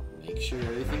 Make sure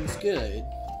everything's good.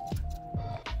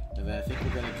 And then I think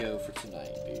we're going to go for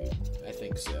tonight, dude. I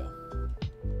think so.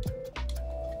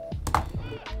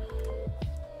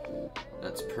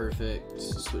 That's perfect.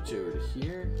 Switch over to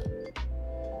here.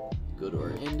 Go to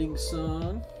our ending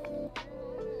song.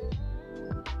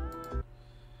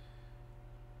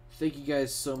 Thank you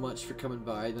guys so much for coming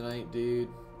by tonight, dude.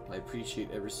 I appreciate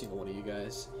every single one of you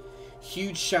guys.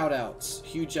 Huge shout outs.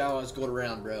 Huge shout outs going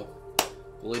around, bro.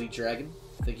 Lady Dragon,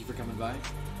 thank you for coming by.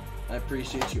 I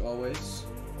appreciate you always.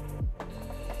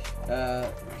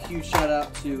 Huge shout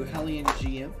out to Hellion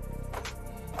GM,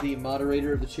 the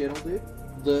moderator of the channel, dude.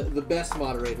 The best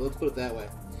moderator, let's put it that way.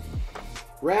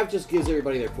 Rav just gives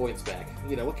everybody their points back.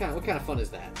 You know, what kind of fun is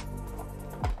that?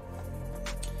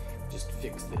 Just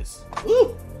fix this.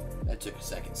 Ooh! That took a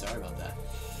second, sorry about that.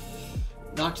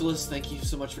 Noctilus, thank you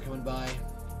so much for coming by.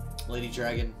 Lady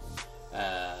Dragon,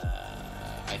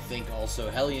 I think also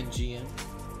Hellion GM,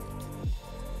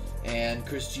 and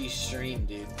Chris G Stream,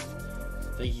 dude.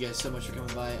 Thank you guys so much for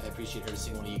coming by. I appreciate every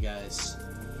single one of you guys.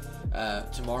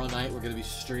 Tomorrow night we're going to be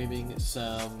streaming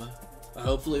some,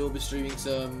 hopefully we'll be streaming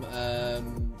some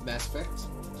Mass Effect.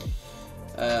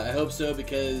 I hope so,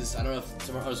 because I don't know if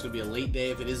tomorrow's going to be a late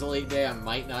day. If it is a late day, I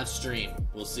might not stream.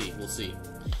 We'll see. We'll see.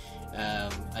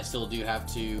 I still do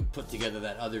have to put together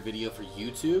that other video for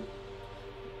YouTube.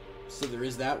 So there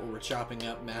is that, where we're chopping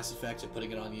up Mass Effect and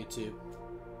putting it on YouTube.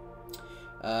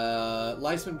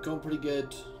 Life's been going pretty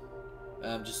good.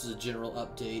 Just as a general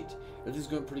update, everything's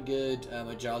going pretty good.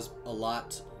 My job's a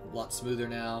lot smoother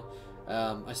now.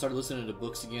 I started listening to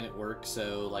books again at work,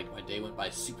 so like my day went by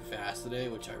super fast today,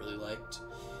 which I really liked.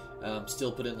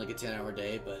 Still put in like a 10-hour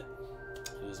day, but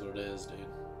it is what it is, dude.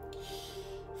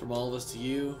 From all of us to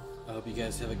you, I hope you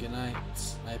guys have a good night.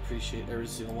 I appreciate every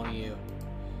single one of you.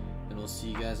 And we'll see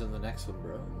you guys on the next one,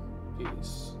 bro.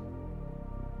 Peace.